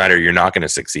Julia Schneider, you're not going to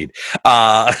succeed.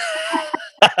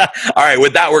 All right,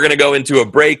 with that, we're going to go into a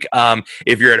break.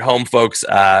 If you're at home, folks,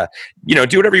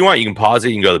 do whatever you want. You can pause it.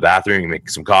 You can go to the bathroom. You can make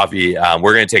some coffee.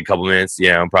 We're going to take a couple minutes,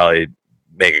 probably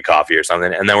make a coffee or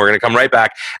something. And then we're going to come right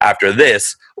back after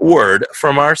this word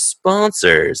from our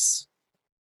sponsors.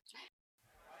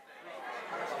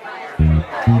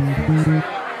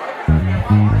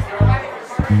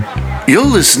 You're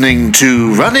listening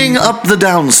to Running Up the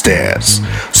Downstairs,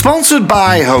 sponsored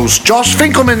by host Josh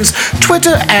Finkelman's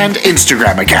Twitter and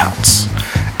Instagram accounts,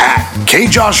 at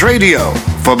KJoshRadio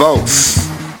for both.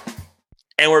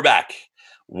 And we're back.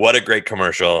 What a great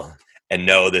commercial. And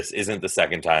no, this isn't the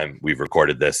second time we've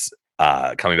recorded this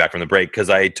coming back from the break, because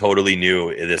I totally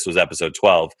knew this was episode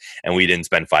 12 and we didn't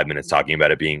spend 5 minutes talking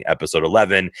about it being episode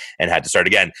 11 and had to start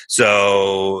again.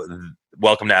 So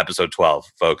welcome to episode 12,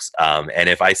 folks. And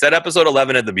if I said episode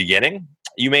 11 at the beginning,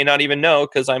 you may not even know,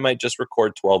 because I might just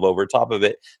record 12 over top of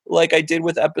it like I did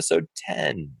with episode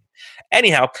 10.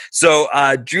 Anyhow, so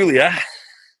Julia.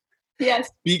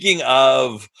 Yes. Speaking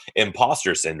of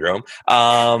imposter syndrome,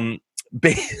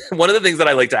 one of the things that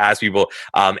I like to ask people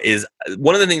is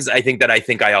one of the things I think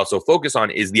I also focus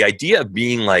on is the idea of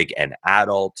being like an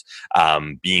adult,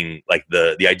 being like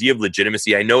the idea of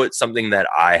legitimacy. I know it's something that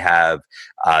I have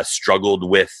struggled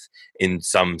with in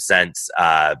some sense,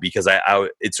 because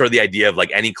it's sort of the idea of like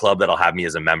any club that'll have me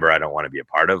as a member, I don't want to be a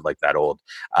part of, like that old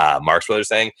Marx Brothers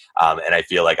saying. And I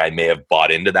feel like I may have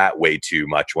bought into that way too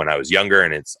much when I was younger,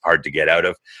 and it's hard to get out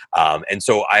of. And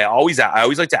so I always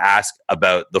like to ask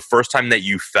about the first time that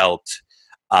you felt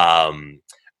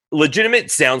legitimate.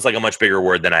 Sounds like a much bigger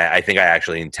word than I think I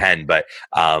actually intend, but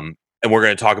and we're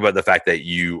going to talk about the fact that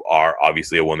you are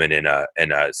obviously a woman in a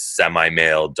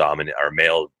semi-male dominant or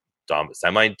male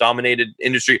semi-dominated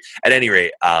industry at any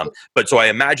rate. But so I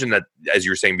imagine that, as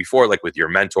you were saying before, like with your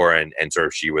mentor and sort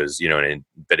of she was, a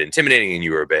bit intimidating and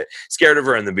you were a bit scared of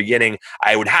her in the beginning.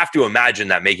 I would have to imagine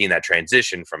that making that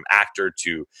transition from actor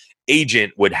to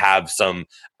agent would have some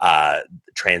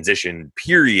transition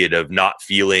period of not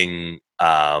feeling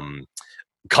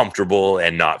comfortable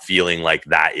and not feeling like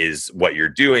that is what you're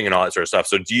doing and all that sort of stuff.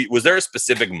 So was there a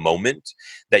specific moment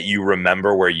that you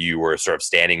remember where you were sort of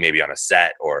standing maybe on a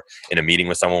set or in a meeting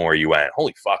with someone where you went,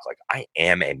 holy fuck, like I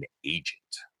am an agent,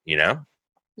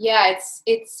 Yeah,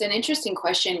 it's an interesting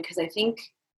question, because I think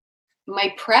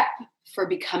my prep for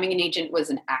becoming an agent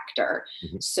was an actor.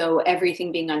 Mm-hmm. So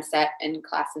everything being on set and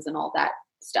classes and all that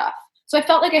stuff. So I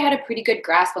felt like I had a pretty good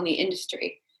grasp on the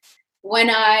industry. When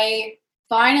I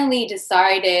finally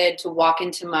decided to walk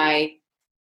into my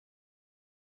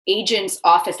agent's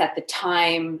office at the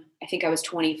time, I think I was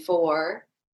 24.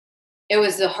 It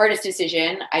was the hardest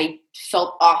decision. I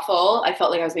felt awful. I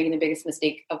felt like I was making the biggest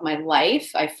mistake of my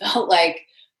life. I felt like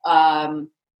I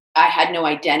had no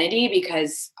identity,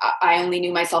 because I only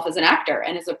knew myself as an actor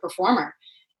and as a performer.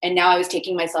 And now I was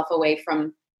taking myself away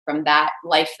from that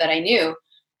life that I knew.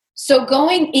 So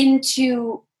going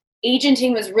into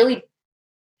agenting was really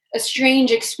a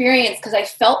strange experience, because I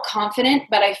felt confident,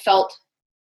 but I felt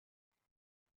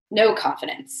no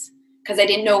confidence because I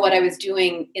didn't know what I was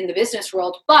doing in the business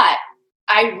world. But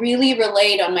I really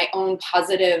relayed on my own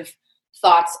positive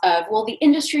thoughts of, well, the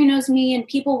industry knows me and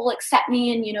people will accept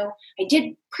me. And, I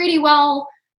did pretty well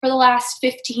for the last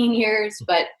 15 years,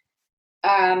 but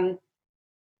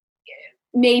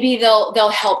maybe they'll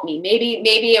help me. Maybe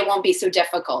it won't be so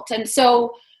difficult. And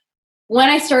so when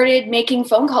I started making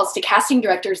phone calls to casting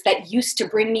directors that used to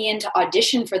bring me in to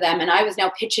audition for them, and I was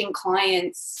now pitching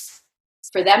clients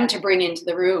for them to bring into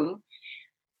the room,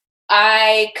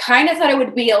 I kind of thought it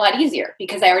would be a lot easier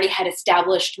because I already had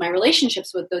established my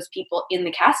relationships with those people in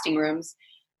the casting rooms.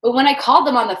 But when I called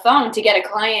them on the phone to get a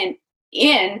client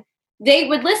in, they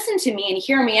would listen to me and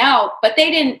hear me out, but they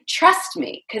didn't trust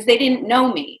me because they didn't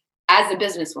know me as a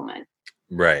businesswoman.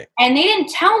 Right. And they didn't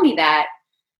tell me that.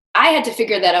 I had to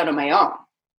figure that out on my own,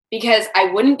 because I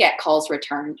wouldn't get calls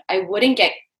returned. I wouldn't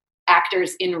get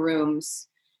actors in rooms.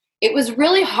 It was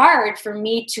really hard for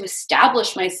me to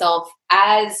establish myself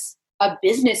as a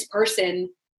business person,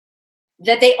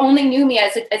 that they only knew me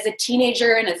as a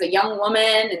teenager and as a young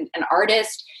woman and an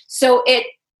artist. So it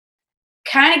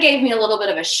kind of gave me a little bit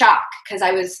of a shock, because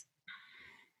I was,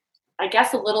 I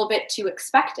guess, a little bit too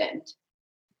expectant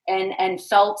and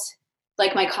felt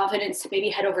like my confidence maybe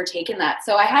had overtaken that.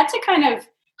 So I had to kind of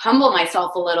humble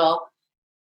myself a little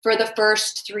for the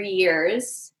first 3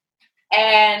 years.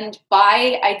 And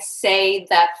I'd say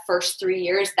that first 3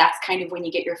 years, that's kind of when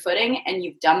you get your footing and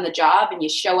you've done the job and you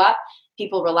show up,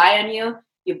 people rely on you,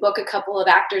 you book a couple of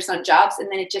actors on jobs, and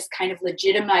then it just kind of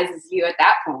legitimizes you at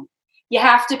that point. You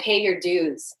have to pay your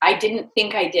dues. I didn't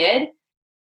think I did,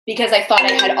 because I thought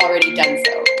I had already done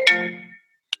so.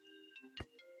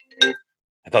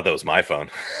 I thought that was my phone.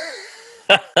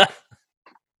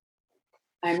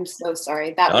 I'm so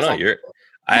sorry. That No, was no,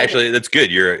 on. that's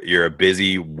good. You're a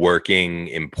busy, working,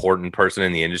 important person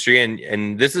in the industry,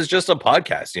 and this is just a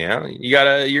podcast.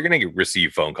 You're gonna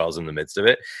receive phone calls in the midst of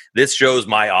it. This shows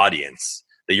my audience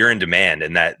that you're in demand,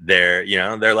 and that they're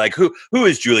like, who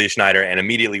is Julia Schneider? And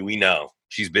immediately we know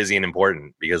she's busy and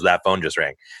important because that phone just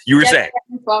rang. You were saying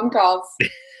phone calls.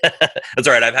 That's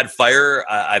all right. I've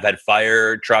had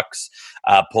fire trucks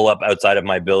pull up outside of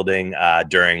my building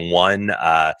during one.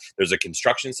 There's a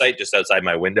construction site just outside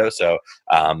my window, so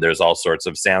there's all sorts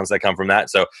of sounds that come from that.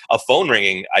 So a phone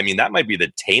ringing, I mean, that might be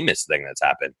the tamest thing that's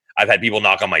happened. I've had people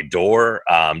knock on my door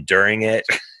during it.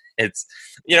 It's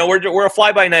we're a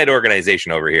fly by night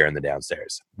organization over here in the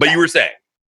downstairs. But you were saying.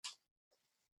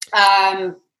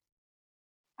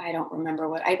 I don't remember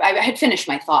what I had finished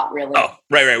my thought, really. Oh,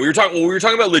 right. We were talking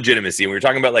about legitimacy, and we were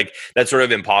talking about like that sort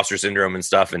of imposter syndrome and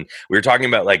stuff. And we were talking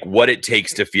about like what it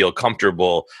takes to feel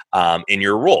comfortable in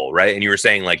your role. Right. And you were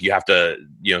saying like you have to,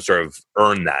 sort of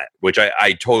earn that, which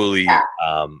I totally,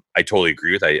 I totally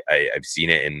agree with. I've seen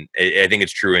it. And I think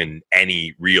it's true in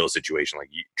any real situation. Like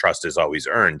trust is always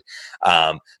earned.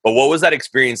 But what was that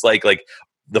experience like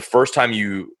the first time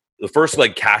the first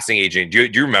like casting agent, do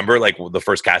you remember like the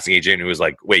first casting agent who was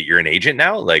like, wait, you're an agent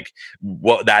now? Like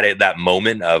what that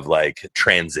moment of like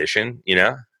transition,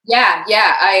 Yeah.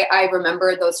 I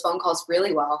remember those phone calls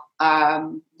really well.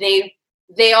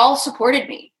 They all supported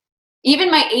me.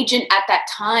 Even my agent at that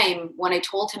time, when I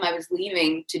told him I was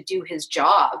leaving to do his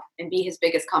job and be his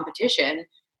biggest competition,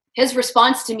 his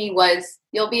response to me was,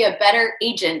 "You'll be a better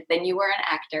agent than you were an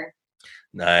actor."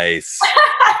 Nice.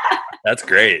 That's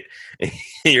great.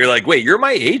 You're like, wait, you're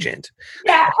my agent.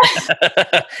 Yeah.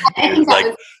 I think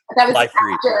that was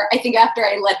after. I think after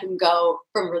I let him go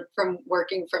from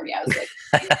working for me, I was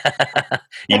like,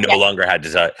 you no longer had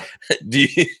to tell. Do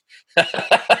you?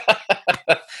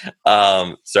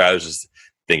 Sorry, I was just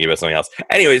thinking about something else.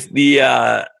 Anyways,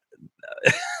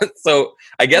 so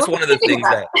I guess one of the things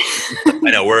that I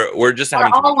know we're just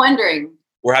having. We're all wondering.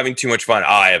 We're having too much fun.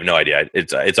 Oh, I have no idea.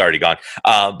 It's already gone.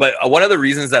 But one of the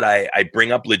reasons that I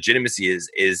bring up legitimacy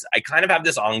is I kind of have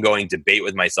this ongoing debate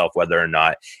with myself whether or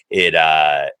not it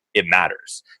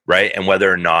matters, right? And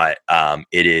whether or not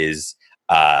it is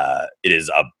a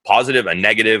positive, a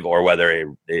negative, or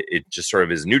whether it just sort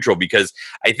of is neutral. Because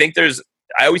I think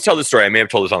I always tell this story. I may have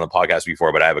told this on the podcast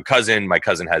before, but I have a cousin. My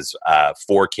cousin has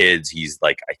 4 kids. He's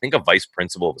like, I think, a vice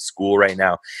principal of a school right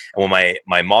now. And when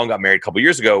my mom got married a couple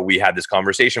years ago, we had this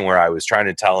conversation where I was trying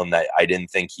to tell him that I didn't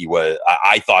think he was,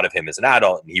 I thought of him as an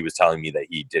adult. And he was telling me that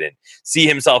he didn't see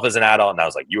himself as an adult. And I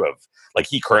was like,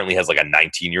 he currently has like a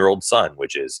 19-year-old son,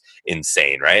 which is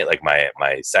insane, right? Like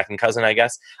my second cousin, I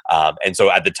guess. And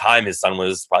so at the time, his son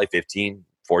was probably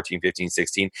 14, 15,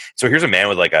 16. So here's a man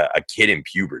with like a kid in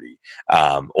puberty,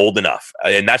 old enough.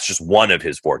 And that's just one of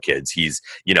his 4 kids. He's,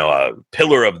 a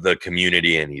pillar of the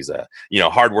community, and he's a,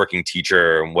 hardworking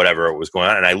teacher and whatever was going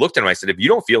on. And I looked at him, I said, if you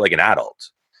don't feel like an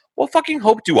adult, what fucking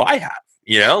hope do I have?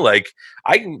 Like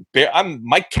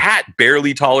my cat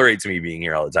barely tolerates me being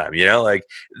here all the time, like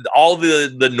all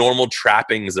the normal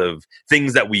trappings of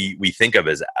things that we think of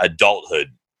as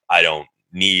adulthood. I don't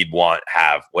need, want,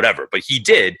 have, whatever. But he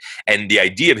did. And the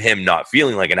idea of him not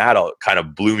feeling like an adult kind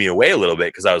of blew me away a little bit,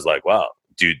 because I was like, well,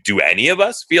 do any of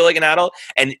us feel like an adult?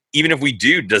 And even if we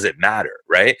do, does it matter?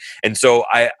 Right. And so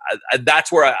I that's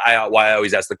why I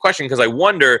always ask the question, because I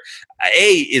wonder,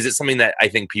 A, is it something that I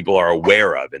think people are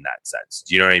aware of in that sense?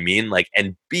 Do you know what I mean? Like,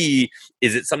 and B,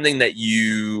 is it something that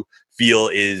you feel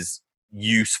is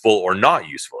useful or not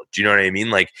useful? Do you know what I mean?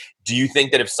 Like, do you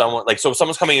think that if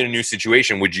someone's coming in a new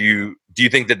situation, do you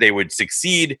think that they would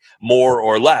succeed more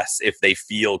or less if they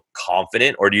feel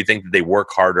confident? Or do you think that they work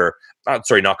harder?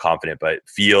 Not confident, but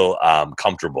feel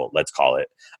comfortable, let's call it.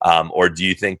 Or do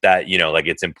you think that, like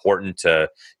it's important to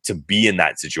be in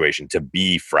that situation, to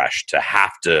be fresh, to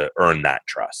have to earn that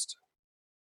trust?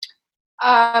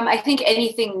 I think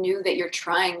anything new that you're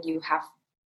trying, you have,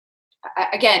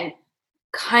 again,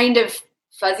 kind of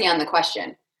fuzzy on the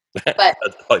question, but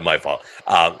that's probably my fault.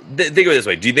 Think of it this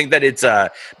way. Do you think that it's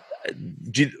the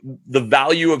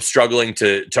value of struggling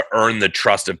to earn the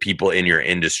trust of people in your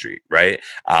industry, right?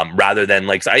 Rather than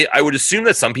like, I would assume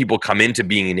that some people come into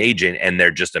being an agent and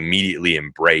they're just immediately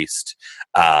embraced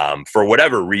for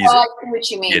whatever reason. I see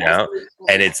what you mean.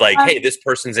 And it's like, hey, this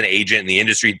person's an agent and the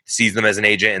industry sees them as an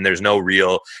agent, and there's no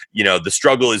real, the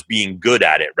struggle is being good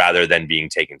at it rather than being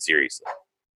taken seriously.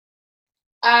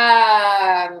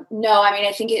 No, I mean,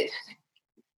 I think if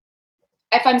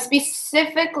I'm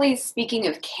specifically speaking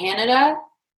of Canada,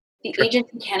 the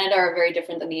agents in Canada are very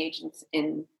different than the agents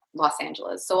in Los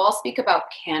Angeles. So I'll speak about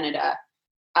Canada.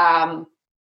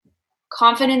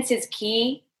 Confidence is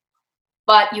key,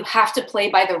 but you have to play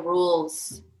by the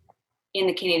rules in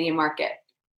the Canadian market.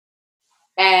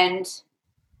 And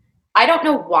I don't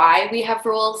know why we have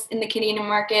rules in the Canadian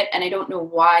market, and I don't know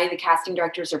why the casting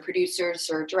directors or producers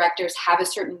or directors have a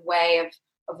certain way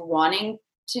of wanting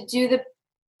to do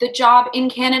the job in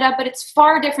Canada, but it's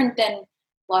far different than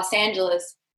Los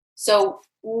Angeles. So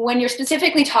when you're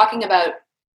specifically talking about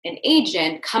an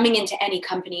agent coming into any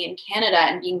company in Canada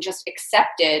and being just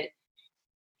accepted,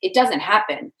 it doesn't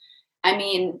happen. I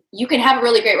mean, you can have a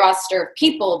really great roster of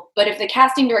people, but if the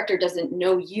casting director doesn't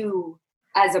know you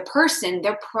as a person,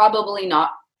 they're probably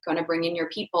not going to bring in your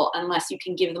people unless you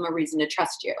can give them a reason to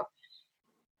trust you.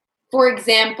 For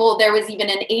example, there was even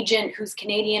an agent who's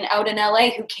Canadian out in LA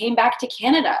who came back to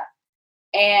Canada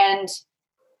and,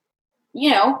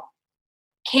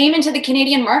 came into the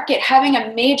Canadian market having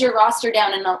a major roster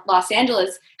down in Los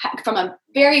Angeles from a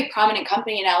very prominent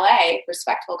company in LA,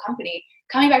 respectful company,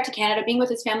 coming back to Canada, being with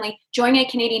his family, joining a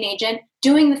Canadian agent,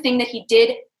 doing the thing that he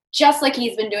did just like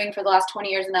he's been doing for the last 20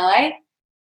 years in LA.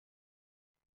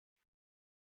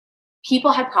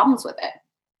 People had problems with it.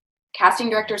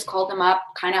 Casting directors called him up,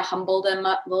 kind of humbled him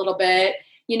up a little bit.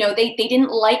 They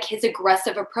didn't like his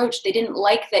aggressive approach. They didn't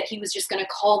like that he was just going to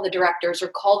call the directors or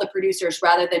call the producers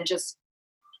rather than just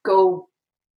go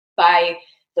by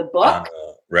the book.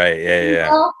 Right.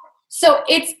 Yeah. So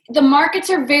the markets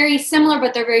are very similar,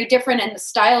 but they're very different and the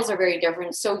styles are very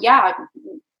different. So yeah,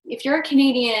 if you're a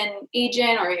Canadian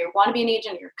agent or you want to be an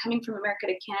agent, you're coming from America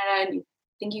to Canada and you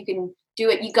think you can do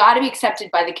it, you got to be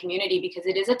accepted by the community because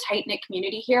it is a tight-knit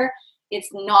community here. It's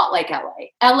not like LA.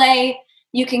 LA,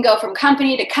 you can go from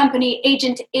company to company,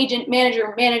 agent to agent, manager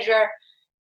to manager,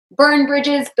 burn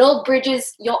bridges, build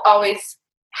bridges. You'll always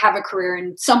have a career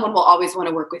and someone will always want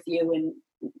to work with you. And,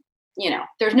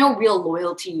 there's no real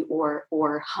loyalty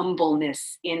or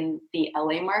humbleness in the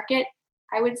LA market,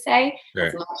 I would say,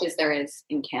 as much as there is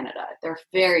in Canada. They're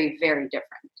very, very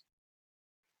different.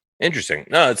 Interesting.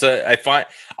 No, I find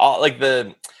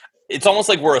it's almost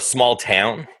like we're a small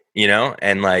town,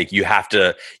 and like you have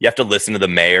to listen to the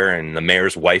mayor and the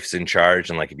mayor's wife's in charge.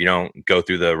 And like, if you don't go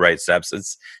through the right steps,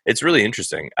 it's really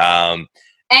interesting. And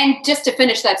just to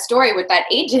finish that story with that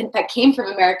agent that came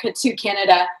from America to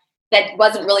Canada that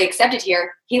wasn't really accepted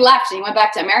here, he left and he went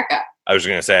back to America. I was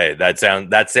going to say that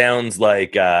sounds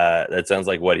like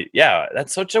what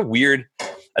that's such a weird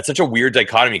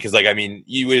dichotomy. Cause like, I mean,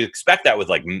 you would expect that with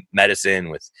like medicine,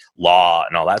 with law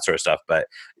and all that sort of stuff. But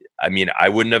I mean, I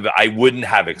wouldn't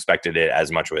have expected it as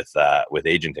much with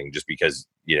agenting just because,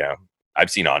 I've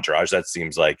seen Entourage. That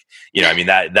seems like, I mean,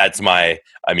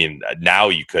 now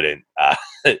you couldn't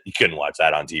watch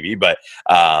that on TV, but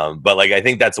like, I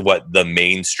think that's what the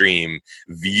mainstream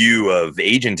view of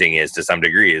agenting is to some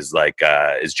degree is like,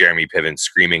 is Jeremy Piven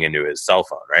screaming into his cell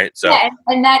phone. Right. So, yeah,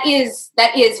 and that is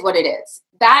what it is.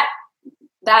 That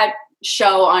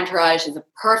show Entourage is a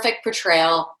perfect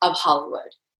portrayal of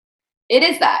Hollywood. It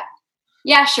is that.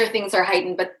 Yeah, sure, things are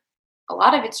heightened, but a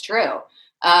lot of it's true.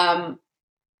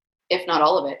 If not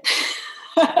all of it.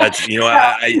 That's,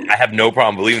 I have no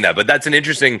problem believing that, but it's an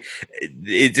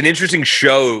interesting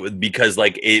show because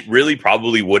like it really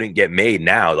probably wouldn't get made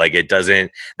now. Like it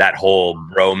doesn't, that whole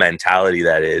bro mentality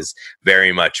that is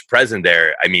very much present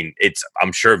there. I mean,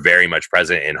 I'm sure very much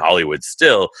present in Hollywood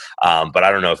still, but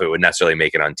I don't know if it would necessarily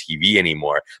make it on TV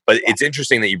anymore. But it's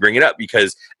interesting that you bring it up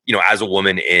because, as a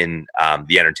woman in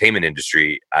the entertainment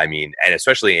industry, I mean, and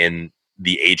especially in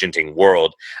the agenting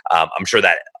world, I'm sure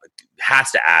that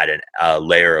has to add a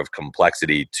layer of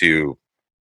complexity to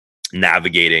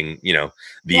navigating, the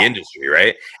industry.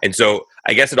 Right. And so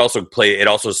I guess it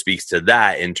also speaks to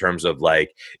that in terms of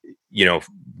like,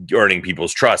 earning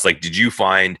people's trust. Like, do you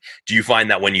find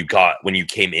that when you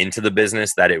came into the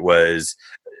business that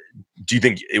do you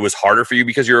think it was harder for you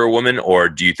because you're a woman, or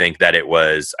do you think that it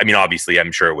was, I mean, obviously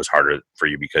I'm sure it was harder for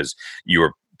you because you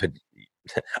were,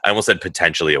 I almost said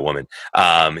potentially a woman.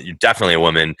 You're definitely a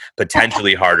woman,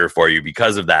 potentially harder for you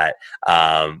because of that.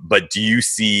 But do you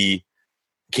see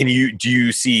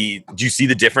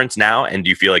the difference now? And do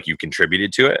you feel like you've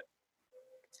contributed to it?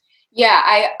 Yeah,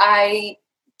 I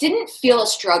didn't feel a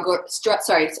struggle.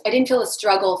 I didn't feel a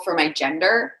struggle for my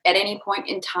gender at any point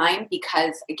in time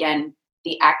because, again,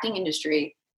 the acting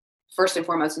industry, first and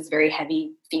foremost, is very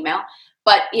heavy female.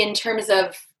 But in terms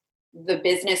of the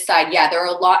business side, yeah, there are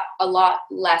a lot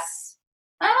less.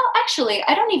 Well, actually,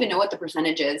 I don't even know what the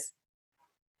percentage is.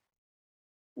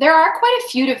 There are quite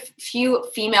a few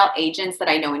female agents that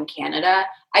I know in Canada.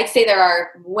 I'd say there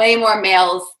are way more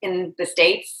males in the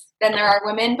States than there are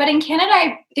women, but in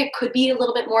Canada, there could be a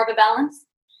little bit more of a balance.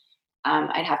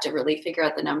 I'd have to really figure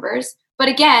out the numbers. But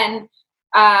again,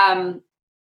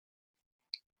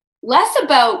 less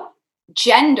about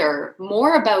gender,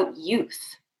 more about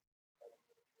youth.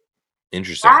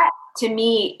 Interesting. That to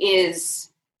me is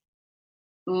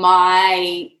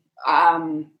my,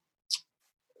 I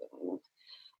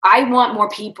want more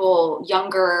people,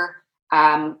 younger,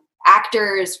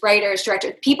 actors, writers,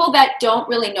 directors, people that don't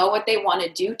really know what they want to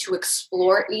do to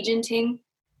explore agenting.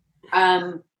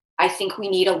 I think we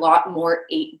need a lot more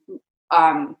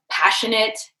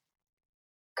passionate,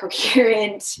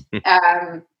 coherent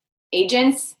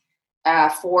agents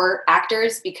for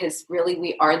actors, because really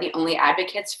we are the only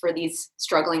advocates for these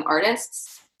struggling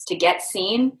artists to get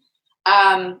seen.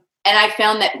 And I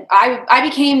found that I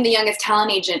became the youngest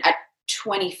talent agent at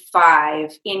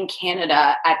 25 in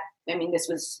Canada this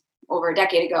was over a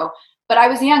decade ago, but I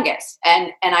was the youngest,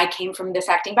 and I came from this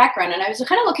acting background, and I was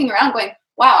kind of looking around going,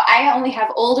 wow, I only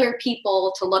have older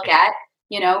people to look at,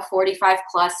 45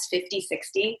 plus, 50,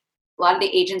 60. A lot of the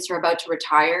agents are about to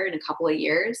retire in a couple of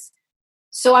years.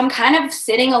 So I'm kind of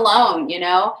sitting alone,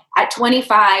 at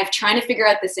 25, trying to figure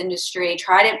out this industry,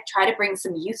 try to bring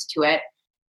some youth to it.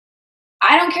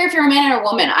 I don't care if you're a man or a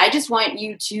woman. I just want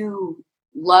you to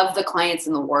love the clients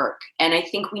and the work. And I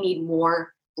think we need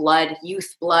more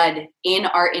youth blood in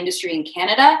our industry in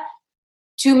Canada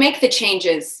to make the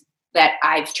changes that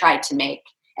I've tried to make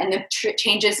and the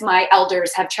changes my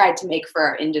elders have tried to make for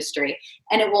our industry.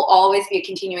 And it will always be a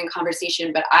continuing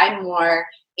conversation, but I'm more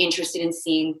interested in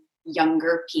seeing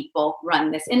younger people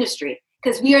run this industry,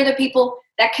 because we are the people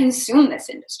that consume this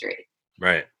industry.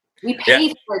 Right. We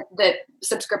pay for the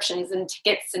subscriptions and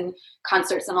tickets and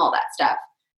concerts and all that stuff.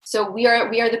 So we are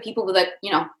the people that,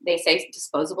 they say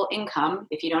disposable income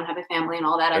if you don't have a family and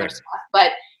all that other stuff.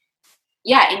 But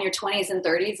yeah, in your 20s and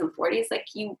 30s and 40s, like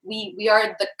we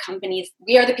are the companies,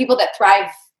 we are the people that thrive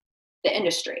the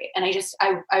industry. And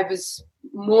I was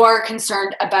more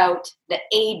concerned about the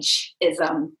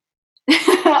ageism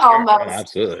almost.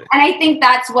 Absolutely. And I think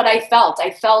that's what I felt. I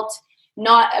felt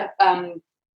not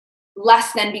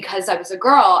less than because I was a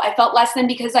girl. I felt less than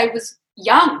because I was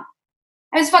young.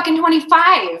 I was fucking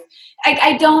 25.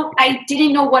 I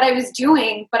didn't know what I was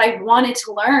doing, but I wanted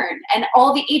to learn. And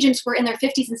all the agents were in their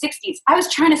 50s and 60s. I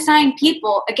was trying to sign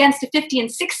people against a 50 and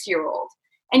 60-year-old.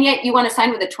 And yet you want to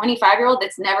sign with a 25-year-old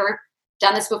that's never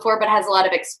done this before but has a lot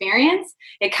of experience.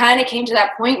 It kind of came to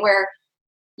that point where,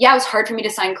 it was hard for me to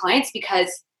sign clients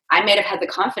because I might have had the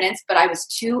confidence, but I was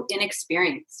too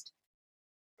inexperienced.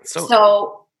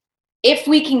 So if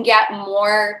we can get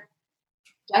more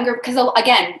younger, because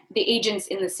again, the agents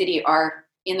in the city are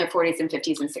in their 40s and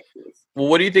 50s and 60s. Well,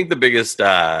 what do you think the biggest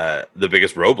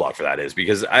roadblock for that is?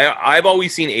 Because I've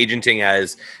always seen agenting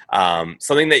as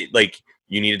something that like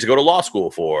you needed to go to law school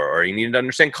for, or you needed to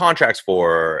understand contracts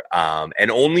for,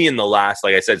 and only in the last,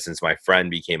 like I said, since my friend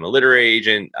became a literary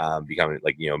agent, becoming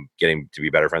like, getting to be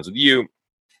better friends with you,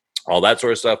 all that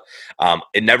sort of stuff.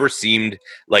 It never seemed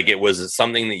like it was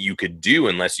something that you could do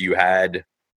unless you had,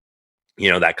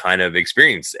 that kind of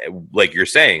experience, like you're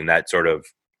saying, that sort of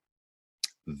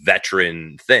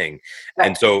veteran thing. Right.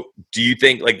 And so do you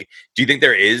think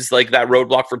there is like that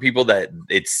roadblock for people that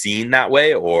it's seen that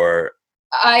way? Or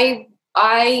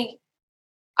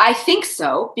I think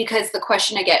so, because the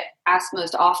question I get asked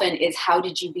most often is, how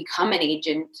did you become an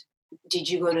agent? Did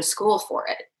you go to school for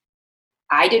it?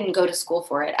 I didn't go to school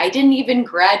for it. I didn't even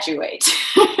graduate.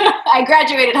 I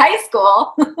graduated high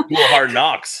school. Hard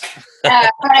knocks. But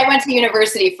I went to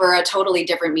university for a totally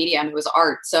different medium. It was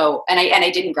art. So, and I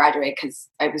didn't graduate because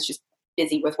I was just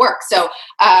busy with work. So,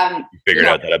 you figured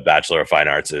out that a Bachelor of Fine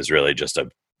Arts is really just a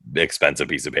expensive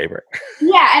piece of paper.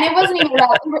 Yeah, and it wasn't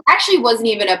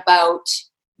even about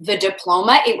the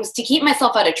diploma. It was to keep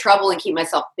myself out of trouble and keep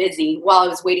myself busy while I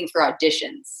was waiting for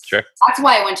auditions. Sure. That's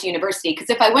why I went to university,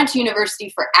 because if I went to university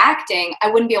for acting, I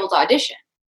wouldn't be able to audition.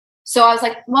 So I was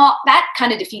like, well, that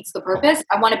kind of defeats the purpose.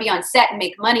 I want to be on set and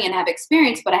make money and have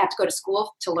experience, but I have to go to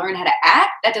school to learn how to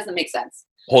act? That doesn't make sense.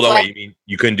 Hold on, wait, you mean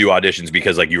you couldn't do auditions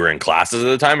because like you were in classes at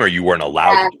the time, or you weren't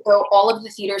allowed to? So all of the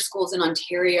theater schools in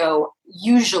Ontario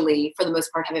usually, for the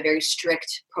most part, have a very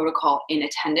strict protocol in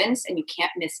attendance, and you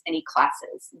can't miss any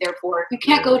classes. Therefore, you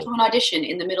can't go to an audition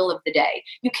in the middle of the day.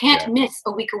 You can't miss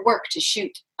a week of work to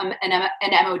shoot an MOW.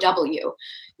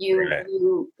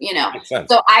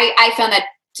 So I found that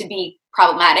to be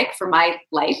problematic for my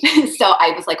life. So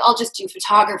I was like, I'll just do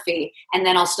photography, and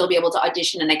then I'll still be able to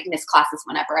audition, and I can miss classes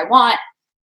whenever I want.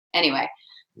 Anyway,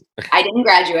 I didn't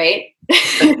graduate.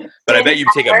 But I bet you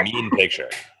take a mean picture.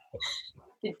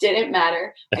 It didn't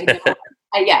matter.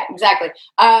 Yeah, exactly.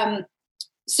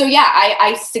 So yeah,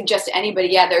 I suggest to anybody,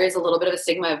 there is a little bit of a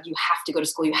stigma of you have to go to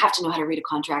school. You have to know how to read a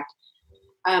contract.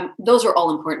 Those are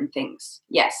all important things.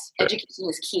 Yes, Sure. education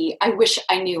is key. I wish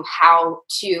I knew how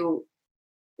to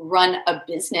run a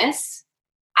business.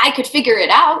 I could figure it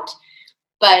out,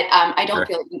 but I don't Sure.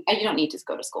 feel you don't need to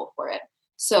go to school for it.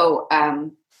 So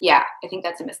yeah, I think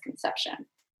that's a misconception.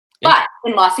 But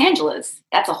in Los Angeles,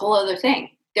 that's a whole other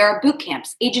thing. There are boot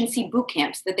camps, agency boot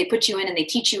camps that they put you in, and they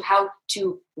teach you how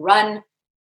to run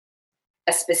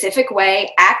a specific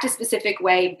way, act a specific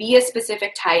way, be a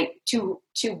specific type to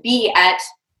be at,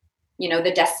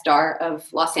 the Death Star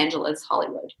of Los Angeles,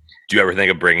 Hollywood. Do you ever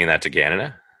think of bringing that to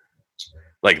Canada?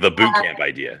 Like the boot camp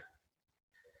idea?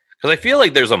 Because I feel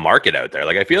like there's a market out there.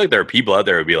 Like I feel like there are people out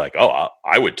there who'd be like, oh,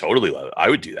 I would totally love it. I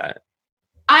would do that.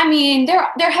 I mean, there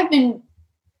have been,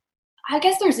 I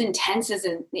guess there's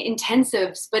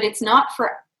intensives, but it's not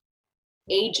for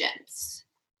agents.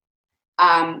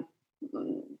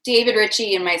 David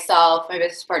Ritchie and myself, my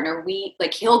business partner,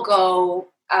 he'll go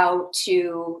out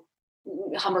to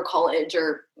Humber College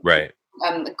or Right.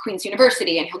 Queen's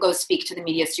University, and he'll go speak to the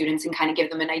media students and kind of give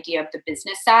them an idea of the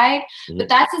business side. Mhm. But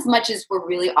that's as much as we're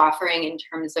really offering in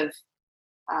terms of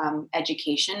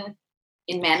education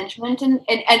in management. And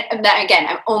that, again,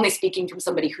 I'm only speaking from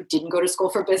somebody who didn't go to school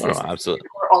for business Absolutely.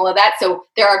 or all of that. So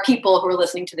there are people who are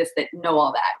listening to this that know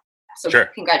all that. So Sure.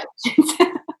 Congratulations.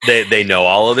 They know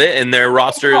all of it, and their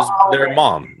roster is their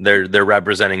mom. They're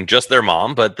representing just their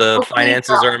mom, but the Hopefully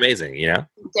finances so. are amazing.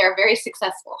 They're very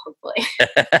successful, hopefully.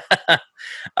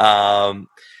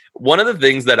 One of the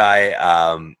things that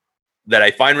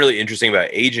I find really interesting about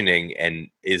agenting and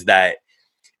is that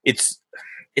it's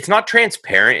not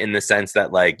transparent in the sense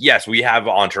that, like, yes, we have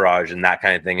entourage and that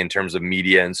kind of thing in terms of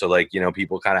media, and so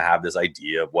people kind of have this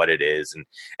idea of what it is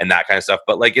and that kind of stuff,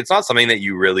 but like it's not something that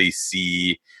you really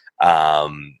see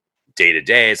day to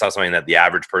day. It's not something that the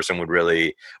average person would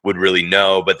really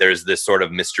know, but there's this sort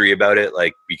of mystery about it,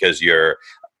 like because you're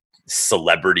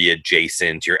celebrity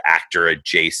adjacent, you're actor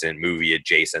adjacent, movie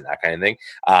adjacent, that kind of thing.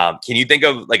 Can you think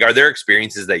of, like, are there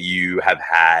experiences that you have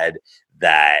had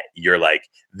that you're like,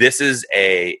 this is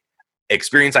a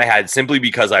experience I had simply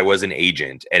because I was an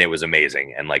agent and it was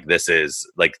amazing, and like this is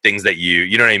like things that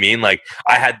you know what I mean? Like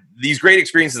I had these great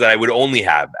experiences that I would only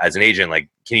have as an agent. Like,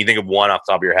 can you think of one off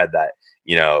the top of your head that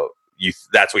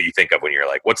that's what you think of when you're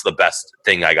like, what's the best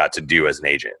thing I got to do as an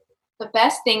agent? The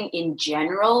best thing in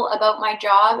general about my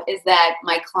job is that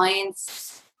my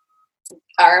clients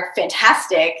are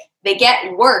fantastic. They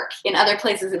get work in other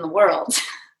places in the world.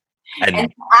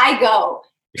 And I go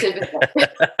to visit.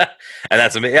 And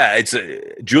that's amazing. Yeah, it's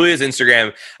Julia's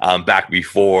Instagram back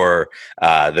before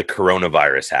the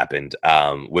coronavirus happened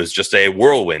was just a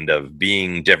whirlwind of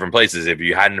being different places. If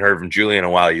you hadn't heard from Julia in a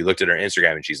while, you looked at her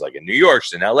Instagram and she's like in New York,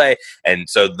 she's in LA. And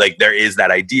so like there is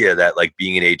that idea that like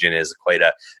being an agent is quite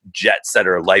a jet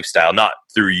setter lifestyle, not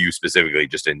through you specifically,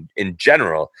 just in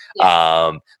general.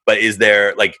 Yeah. But is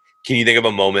there like, can you think of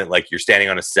a moment like you're standing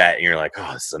on a set and you're like,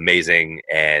 oh, this is amazing,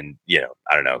 and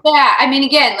I don't know. Yeah, I mean,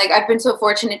 again, like I've been so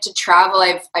fortunate to travel.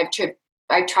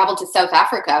 I traveled to South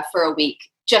Africa for a week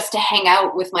just to hang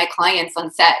out with my clients on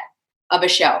set of a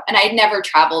show, and I had never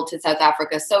traveled to South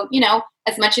Africa. So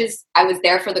as much as I was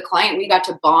there for the client, we got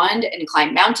to bond and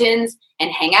climb mountains and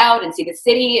hang out and see the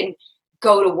city and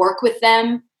go to work with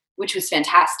them, which was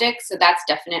fantastic. So that's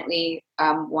definitely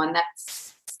one that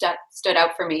stood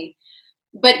out for me.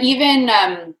 But even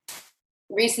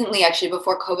recently, actually,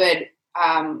 before COVID,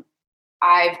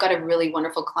 I've got a really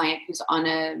wonderful client who's on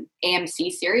an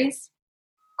AMC series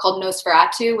called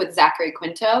Nosferatu with Zachary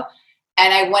Quinto.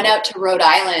 And I went out to Rhode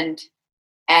Island,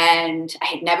 and I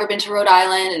had never been to Rhode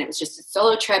Island, and it was just a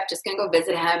solo trip, just going to go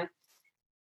visit him.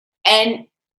 And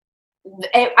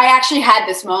I actually had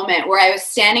this moment where I was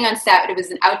standing on set. It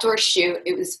was an outdoor shoot.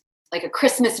 It was like a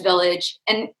Christmas village.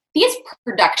 And these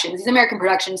American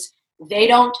productions, they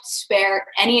don't spare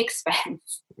any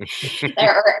expense.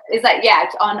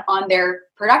 It's on their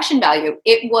production value.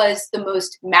 It was the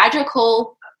most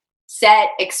magical set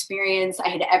experience I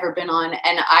had ever been on,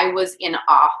 and I was in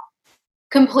awe,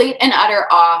 complete and utter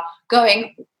awe,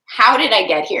 going, how did I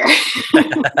get here?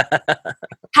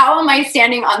 How am I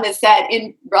standing on this set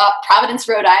in Providence,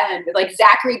 Rhode Island with like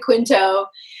Zachary Quinto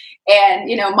and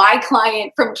my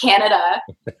client from Canada,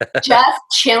 just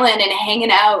chilling and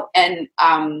hanging out and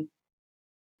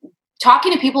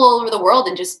talking to people all over the world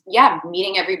and just,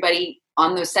 meeting everybody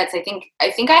on those sets. I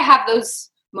think I have those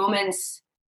moments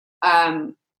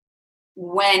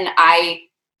when I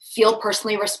feel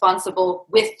personally responsible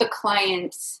with the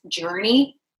client's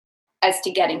journey as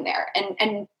to getting there.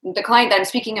 And the client that I'm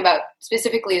speaking about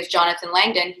specifically is Jonathan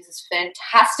Langdon. He's this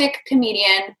fantastic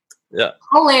comedian,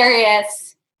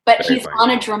 hilarious, but he's on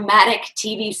a dramatic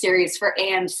TV series for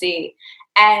AMC.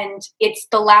 And it's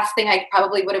the last thing I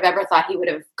probably would have ever thought he would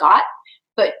have got.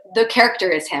 But the character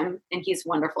is him, and he's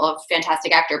wonderful, a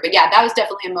fantastic actor. But yeah, that was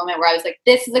definitely a moment where I was like,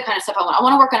 this is the kind of stuff I want. I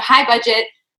want to work on high budget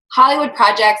Hollywood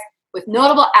projects with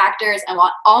notable actors. I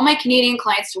want all my Canadian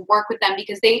clients to work with them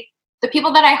because the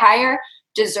people that I hire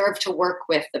deserve to work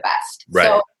with the best. Right.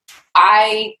 So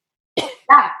I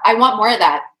want more of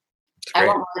that. I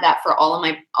want more of that for all of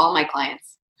my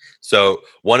clients. So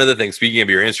one of the things, speaking of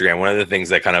your Instagram, one of the things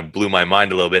that kind of blew my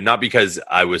mind a little bit, not because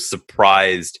I was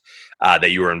surprised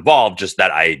that you were involved, just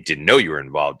that I didn't know you were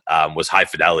involved, was High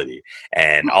Fidelity.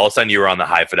 And all of a sudden you were on the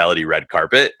High Fidelity red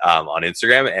carpet on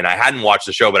Instagram. And I hadn't watched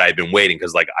the show, but I had been waiting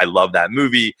because, like, I love that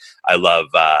movie. I love,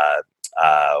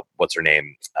 what's her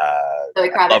name? Zoe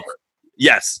Kravitz.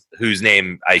 Yes, whose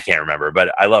name I can't remember,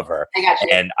 but I love her. I got you.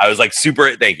 And I was like,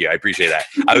 thank you. I appreciate that.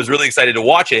 I was really excited to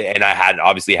watch it, and I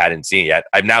hadn't seen it yet.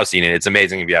 I've now seen it. It's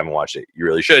amazing. If you haven't watched it, you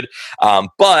really should.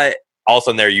 But all of a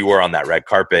sudden there you were on that red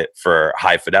carpet for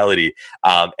High Fidelity.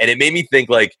 And it made me think,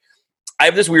 like, I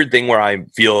have this weird thing where I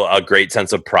feel a great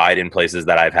sense of pride in places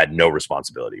that I've had no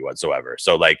responsibility whatsoever.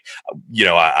 So, like, you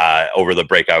know, over the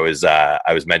break, I was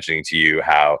mentioning to you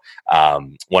how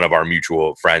one of our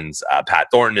mutual friends, Pat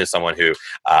Thornton, is someone who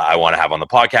I want to have on the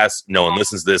podcast. No one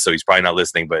listens to this, so he's probably not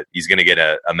listening, but he's going to get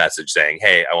a message saying,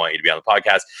 "Hey, I want you to be on the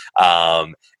podcast."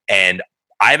 And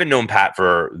I haven't known Pat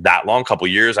for that long, couple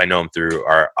years. I know him through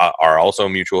our also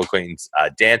mutual acquaintance,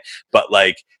 Dan. But,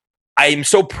 like, I'm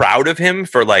so proud of him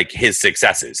for, like, his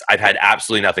successes. I've had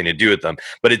absolutely nothing to do with them,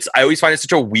 but I always find it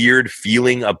such a weird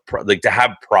feeling of like to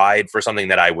have pride for something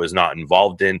that I was not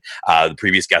involved in. The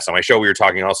previous guest on my show, we were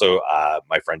talking also,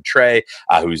 my friend Trey,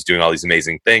 who's doing all these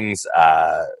amazing things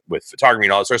with photography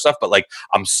and all that sort of stuff. But, like,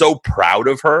 I'm so proud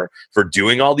of her for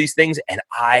doing all these things, and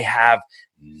I have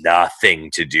nothing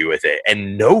to do with it.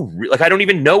 And I don't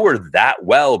even know her that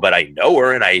well, but I know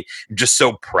her, and I'm just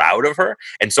so proud of her.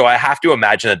 And so I have to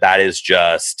imagine that is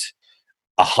just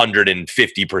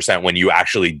 150% when you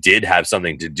actually did have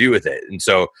something to do with it. And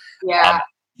so, yeah.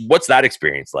 What's that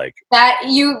experience like? That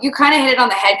you kind of hit it on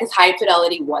the head, because High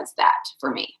Fidelity was that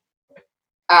for me.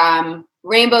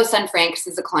 Rainbow Sun Franks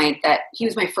is a client that he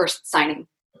was my first signing.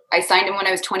 I signed him when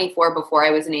I was 24 before I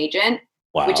was an agent,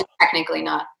 wow. Which is technically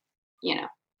not, you know.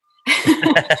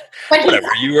 But whatever,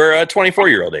 you were a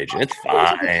 24-year-old agent. It's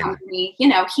fine. Company, you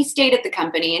know, he stayed at the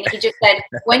company, and he just said,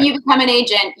 when you become an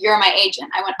agent, you're my agent.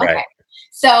 I went, okay. Right.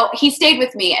 So he stayed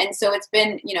with me. And so it's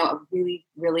been, you know, a really,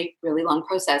 really, really long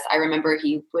process. I remember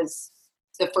he was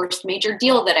the first major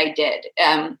deal that I did.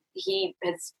 He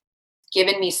has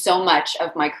given me so much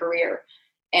of my career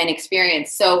and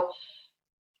experience. So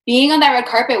being on that red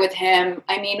carpet with him,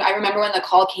 I mean, I remember when the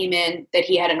call came in that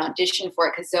he had an audition for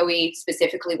it, because Zoe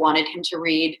specifically wanted him to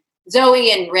read.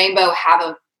 Zoe and Rainbow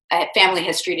have a family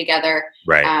history together.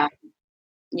 Right.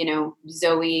 You know,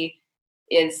 Zoe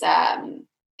is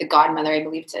the godmother, I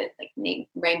believe, to, like, name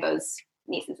Rainbow's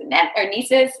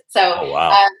nieces. So, oh,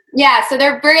 wow. Yeah, so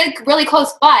they're really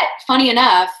close. But funny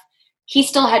enough, he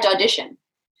still had to audition.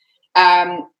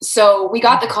 So we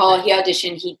got the call, he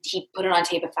auditioned, he put it on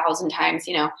tape 1,000 times,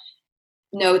 you know,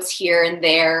 notes here and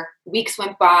there. Weeks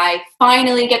went by,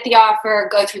 finally get the offer,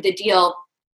 go through the deal.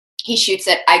 He shoots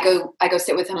it. I go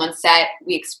sit with him on set.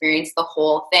 We experienced the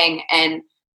whole thing. And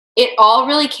it all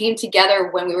really came together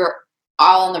when we were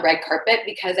all on the red carpet,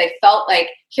 because I felt like,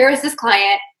 here is this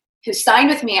client who signed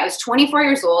with me. I was 24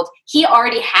 years old. He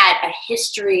already had a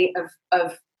history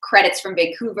of credits from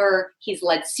Vancouver. He's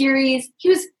led series. He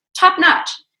was top notch,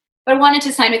 but wanted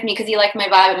to sign with me because he liked my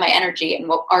vibe and my energy and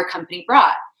what our company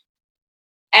brought.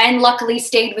 And luckily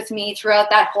stayed with me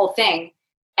throughout that whole thing.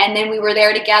 And then we were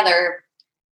there together,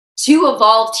 two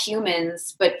evolved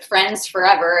humans, but friends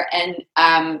forever.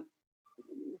 And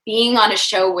being on a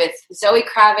show with Zoe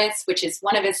Kravitz, which is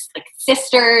one of his, like,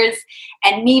 sisters,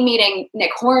 and me meeting Nick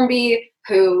Hornby,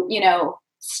 who, you know,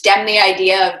 stemmed the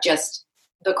idea of just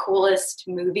the coolest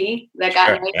movie that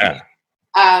got made. Yeah.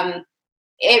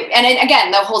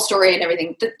 Again, the whole story and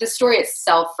everything, the story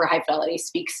itself for High Fidelity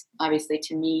speaks obviously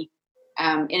to me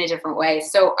in a different way.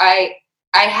 So I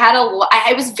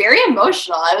was very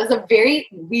emotional. It was a very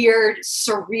weird,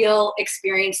 surreal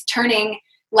experience, turning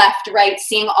left, right,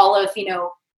 seeing all of, you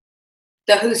know,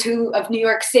 the who's who of New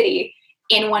York City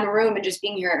in one room and just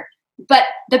being here. But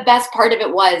the best part of it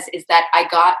is that I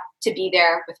got to be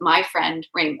there with my friend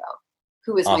Rainbow,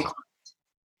 who is my client.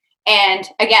 And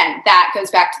again, that goes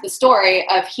back to the story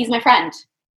of, he's my friend.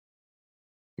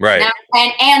 Right. Now,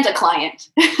 and a client.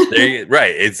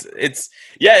 Right. It's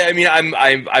yeah. I mean,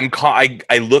 I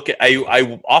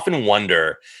often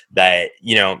wonder that,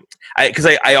 because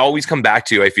I always come back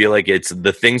to, I feel like it's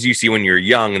the things you see when you're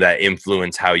young that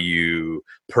influence how you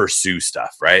pursue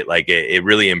stuff, right? Like it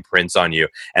really imprints on you.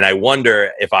 And I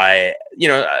wonder if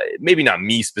maybe not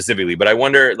me specifically, but I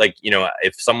wonder, like,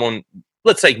 if someone,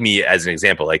 let's take me as an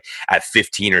example, like at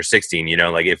 15 or 16,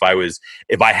 like if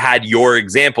I had your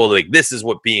example, like this is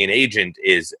what being an agent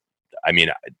is. I mean,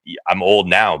 I'm old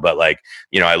now, but like,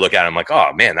 I look at it, I'm like,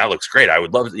 oh man, that looks great. I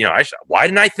would love, why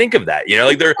didn't I think of that?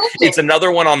 Like it's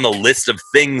another one on the list of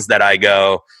things that I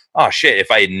go, oh shit,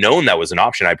 if I had known that was an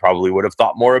option, I probably would have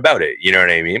thought more about it. You know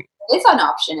what I mean? It's an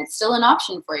option. It's still an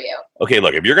option for you. Okay,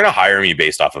 look, if you're going to hire me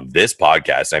based off of this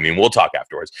podcast, I mean, we'll talk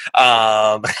afterwards.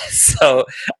 So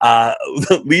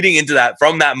leading into that,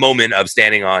 from that moment of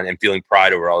standing on and feeling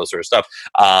pride over all this sort of stuff,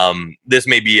 this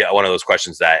may be one of those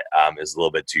questions that is a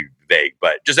little bit too vague,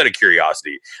 but just out of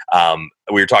curiosity,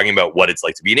 we were talking about what it's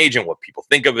like to be an agent, what people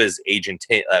think of as agent,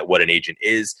 what an agent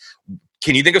is.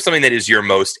 Can you think of something that is your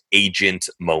most agent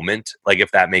moment? Like,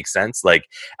 if that makes sense, like,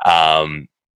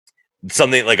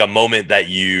 something like a moment that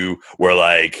you were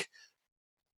like,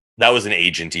 that was an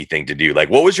agenty thing to do. Like,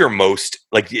 what was your most,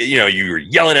 like, you were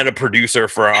yelling at a producer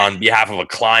on behalf of a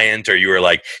client, or you were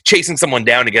like chasing someone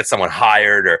down to get someone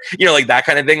hired, or, like that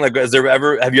kind of thing. Like,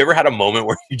 have you ever had a moment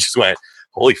where you just went,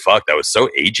 holy fuck, that was so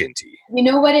agenty? You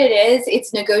know what it is?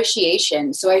 It's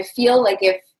negotiation. So I feel like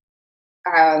if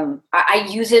I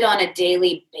use it on a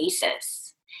daily basis.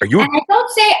 Are you? And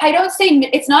I don't say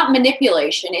it's not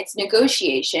manipulation. It's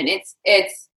negotiation.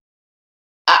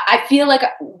 I feel like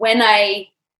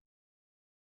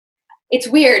it's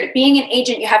weird. Being an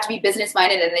agent, you have to be business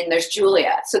minded, and then there's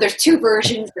Julia. So there's two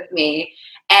versions of me.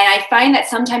 And I find that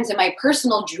sometimes in my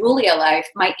personal Julia life,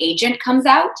 my agent comes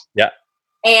out. Yeah.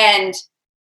 And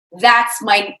that's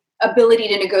my ability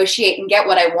to negotiate and get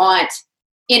what I want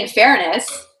in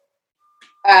fairness.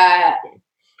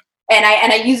 And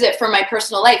I use it for my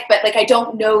personal life, but like, I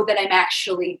don't know that I'm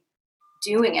actually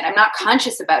doing it. I'm not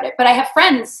conscious about it, but I have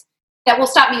friends that will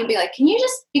stop me and be like, can you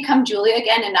just become Julia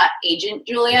again and not agent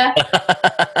Julia?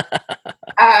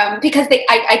 Because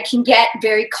I can get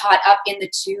very caught up in the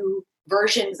two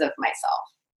versions of myself.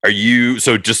 Are you,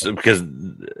 so just because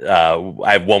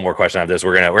I have one more question after this,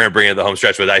 we're gonna bring it to the home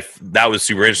stretch, but that was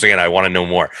super interesting and I want to know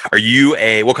more. Are you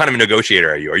what kind of a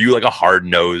negotiator are you? Are you like a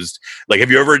hard-nosed, like,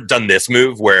 have you ever done this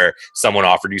move where someone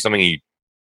offered you something and you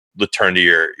turn to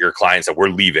your client and said, we're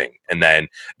leaving, and then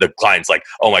the client's like,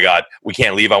 oh my God, we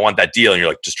can't leave, I want that deal, and you're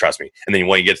like, just trust me, and then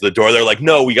when you get to the door, they're like,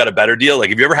 no, we got a better deal?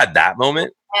 Like, have you ever had that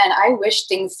moment? And I wish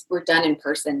things were done in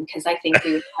person, because I think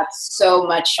we would have so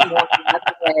much more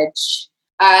leverage.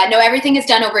 No, everything is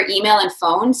done over email and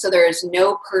phone, so there is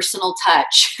no personal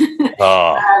touch.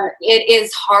 It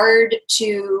is hard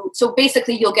so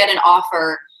basically you'll get an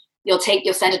offer, you'll send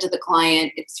it to the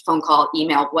client, it's phone call,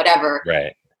 email, whatever.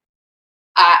 Right.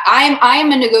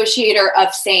 I'm a negotiator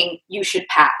of saying you should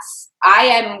pass. I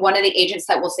am one of the agents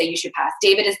that will say you should pass.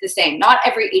 David is the same. Not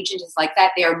every agent is like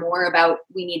that. They are more about,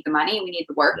 we need the money, we need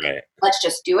the work. Right. Let's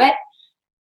just do it.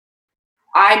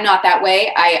 I'm not that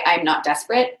way. I'm not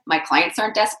desperate. My clients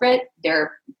aren't desperate.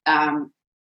 They're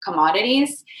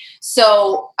commodities.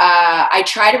 So I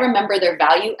try to remember their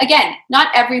value. Again, not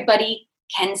everybody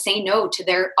can say no to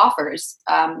their offers.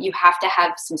 You have to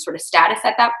have some sort of status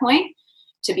at that point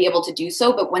to be able to do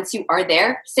so. But once you are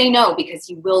there, say no, because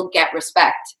you will get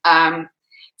respect. In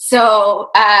terms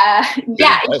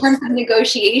of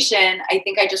negotiation, I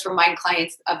think I just remind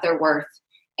clients of their worth.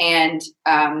 And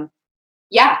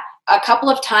a couple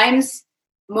of times,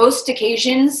 most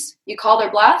occasions, you call their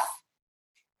bluff.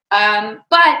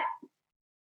 But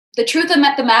the truth of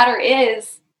the matter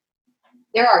is,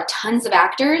 there are tons of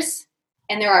actors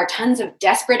and there are tons of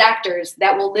desperate actors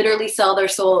that will literally sell their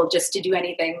soul just to do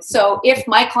anything. So if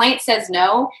my client says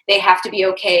no, they have to be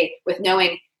okay with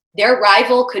knowing their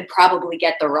rival could probably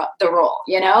get the role,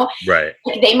 Right.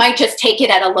 They might just take it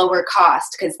at a lower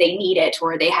cost because they need it,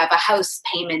 or they have a house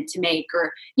payment to make,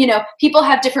 or, people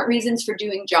have different reasons for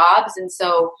doing jobs. And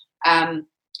so,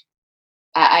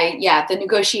 the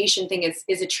negotiation thing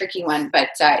is a tricky one,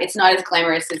 but it's not as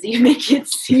glamorous as you make it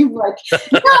seem. Like,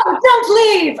 no, don't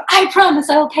leave. I promise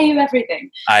I will pay you everything.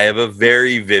 I have a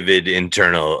very vivid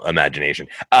internal imagination.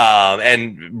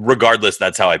 And regardless,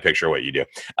 that's how I picture what you do.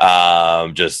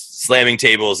 Just slamming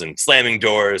tables and slamming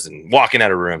doors and walking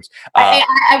out of rooms.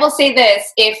 I will say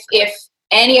this. If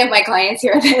any of my clients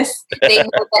hear this, they know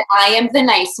that I am the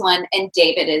nice one and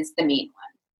David is the mean one.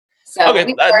 So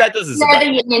Okay, that doesn't we're surprise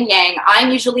the me. yin and yang.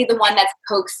 I'm usually the one that's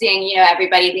coaxing,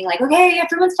 everybody being like, okay,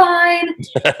 everyone's fine.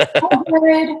 All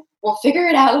good. We'll figure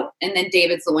it out. And then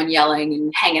David's the one yelling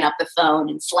and hanging up the phone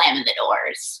and slamming the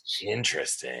doors.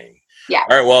 Interesting. Yeah.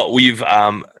 All right. Well,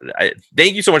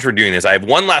 thank you so much for doing this. I have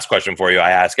one last question for you.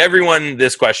 I ask everyone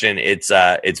this question. It's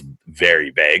very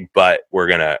vague, but we're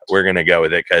gonna go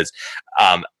with it because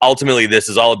ultimately this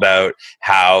is all about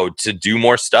how to do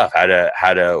more stuff,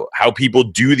 how people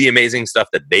do the amazing stuff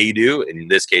that they do. In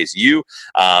this case, you,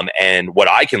 and what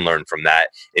I can learn from that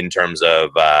in terms of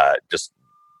just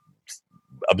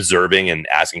observing and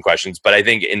asking questions. But I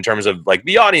think in terms of like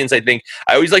the audience, I think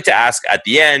I always like to ask at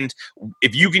the end,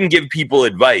 if you can give people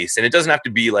advice, and it doesn't have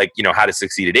to be like, how to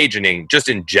succeed at agenting, just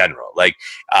in general, like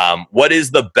what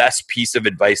is the best piece of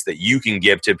advice that you can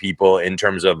give to people in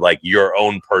terms of like your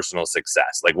own personal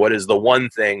success? Like what is the one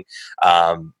thing,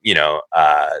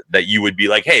 that you would be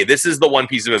like, hey, this is the one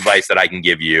piece of advice that I can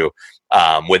give you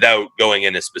without going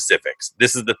into specifics.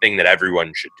 This is the thing that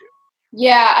everyone should do.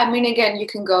 Yeah, I mean, again, you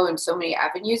can go in so many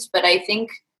avenues, but I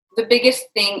think the biggest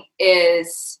thing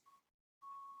is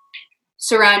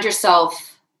surround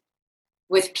yourself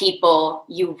with people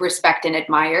you respect and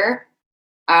admire,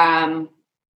 and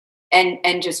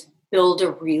just build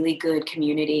a really good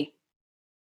community.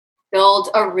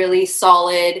 Build a really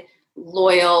solid,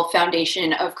 loyal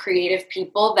foundation of creative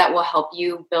people that will help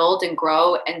you build and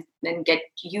grow and get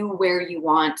you where you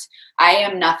want. I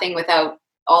am nothing without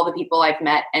all the people I've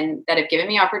met and that have given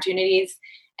me opportunities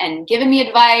and given me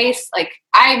advice. Like,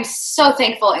 I'm so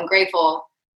thankful and grateful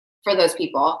for those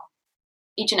people,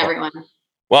 each and every one.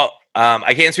 Well,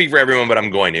 I can't speak for everyone, but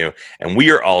I'm going to. And we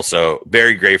are also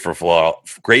very grateful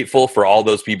for all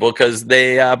those people because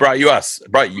they brought you.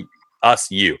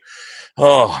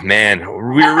 Oh, man,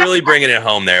 we were really bringing it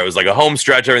home there. It was like a home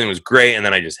stretch. Everything was great. And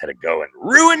then I just had to go and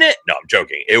ruin it. No, I'm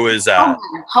joking. It was home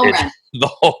run.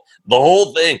 The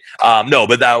whole thing. No,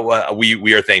 but that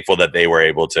we are thankful that they were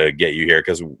able to get you here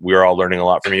because we were all learning a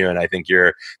lot from you. And I think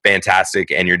you're fantastic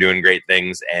and you're doing great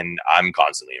things. And I'm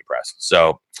constantly impressed.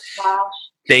 So wow.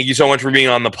 Thank you so much for being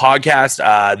on the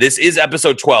podcast. This is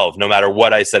episode 12. No matter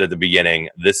what I said at the beginning,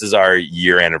 this is our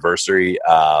year anniversary.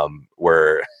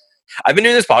 I've been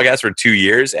doing this podcast for 2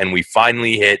 years, and we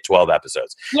finally hit 12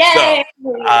 episodes. Yay!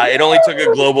 So it only took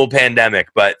a global pandemic,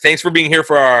 but thanks for being here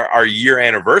for our year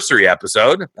anniversary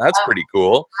episode. That's pretty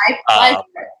cool. My pleasure.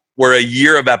 We're a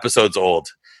year of episodes old.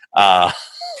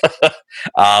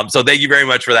 So thank you very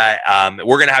much for that.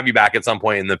 We're going to have you back at some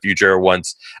point in the future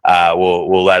once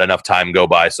we'll let enough time go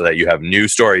by so that you have new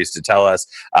stories to tell us.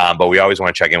 But we always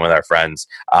want to check in with our friends.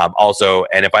 Also,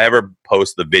 and if I ever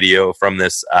post the video from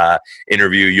this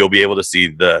interview, you'll be able to see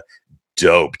the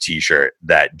dope t-shirt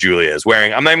that Julia is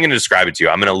wearing. I'm not even going to describe it to you.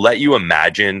 I'm going to let you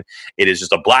imagine. It is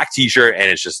just a black t-shirt and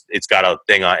it's got a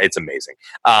thing on. It's amazing.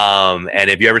 And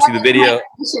if you ever see the video,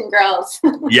 girls.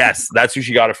 yes, that's who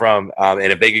she got it from.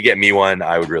 And if they could get me one,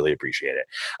 I would really appreciate it.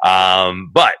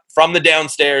 But from the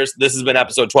downstairs, this has been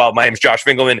episode 12. My name is Josh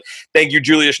Finkelman. Thank you,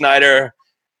 Julia Schneider.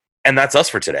 And that's us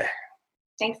for today.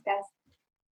 Thanks, guys.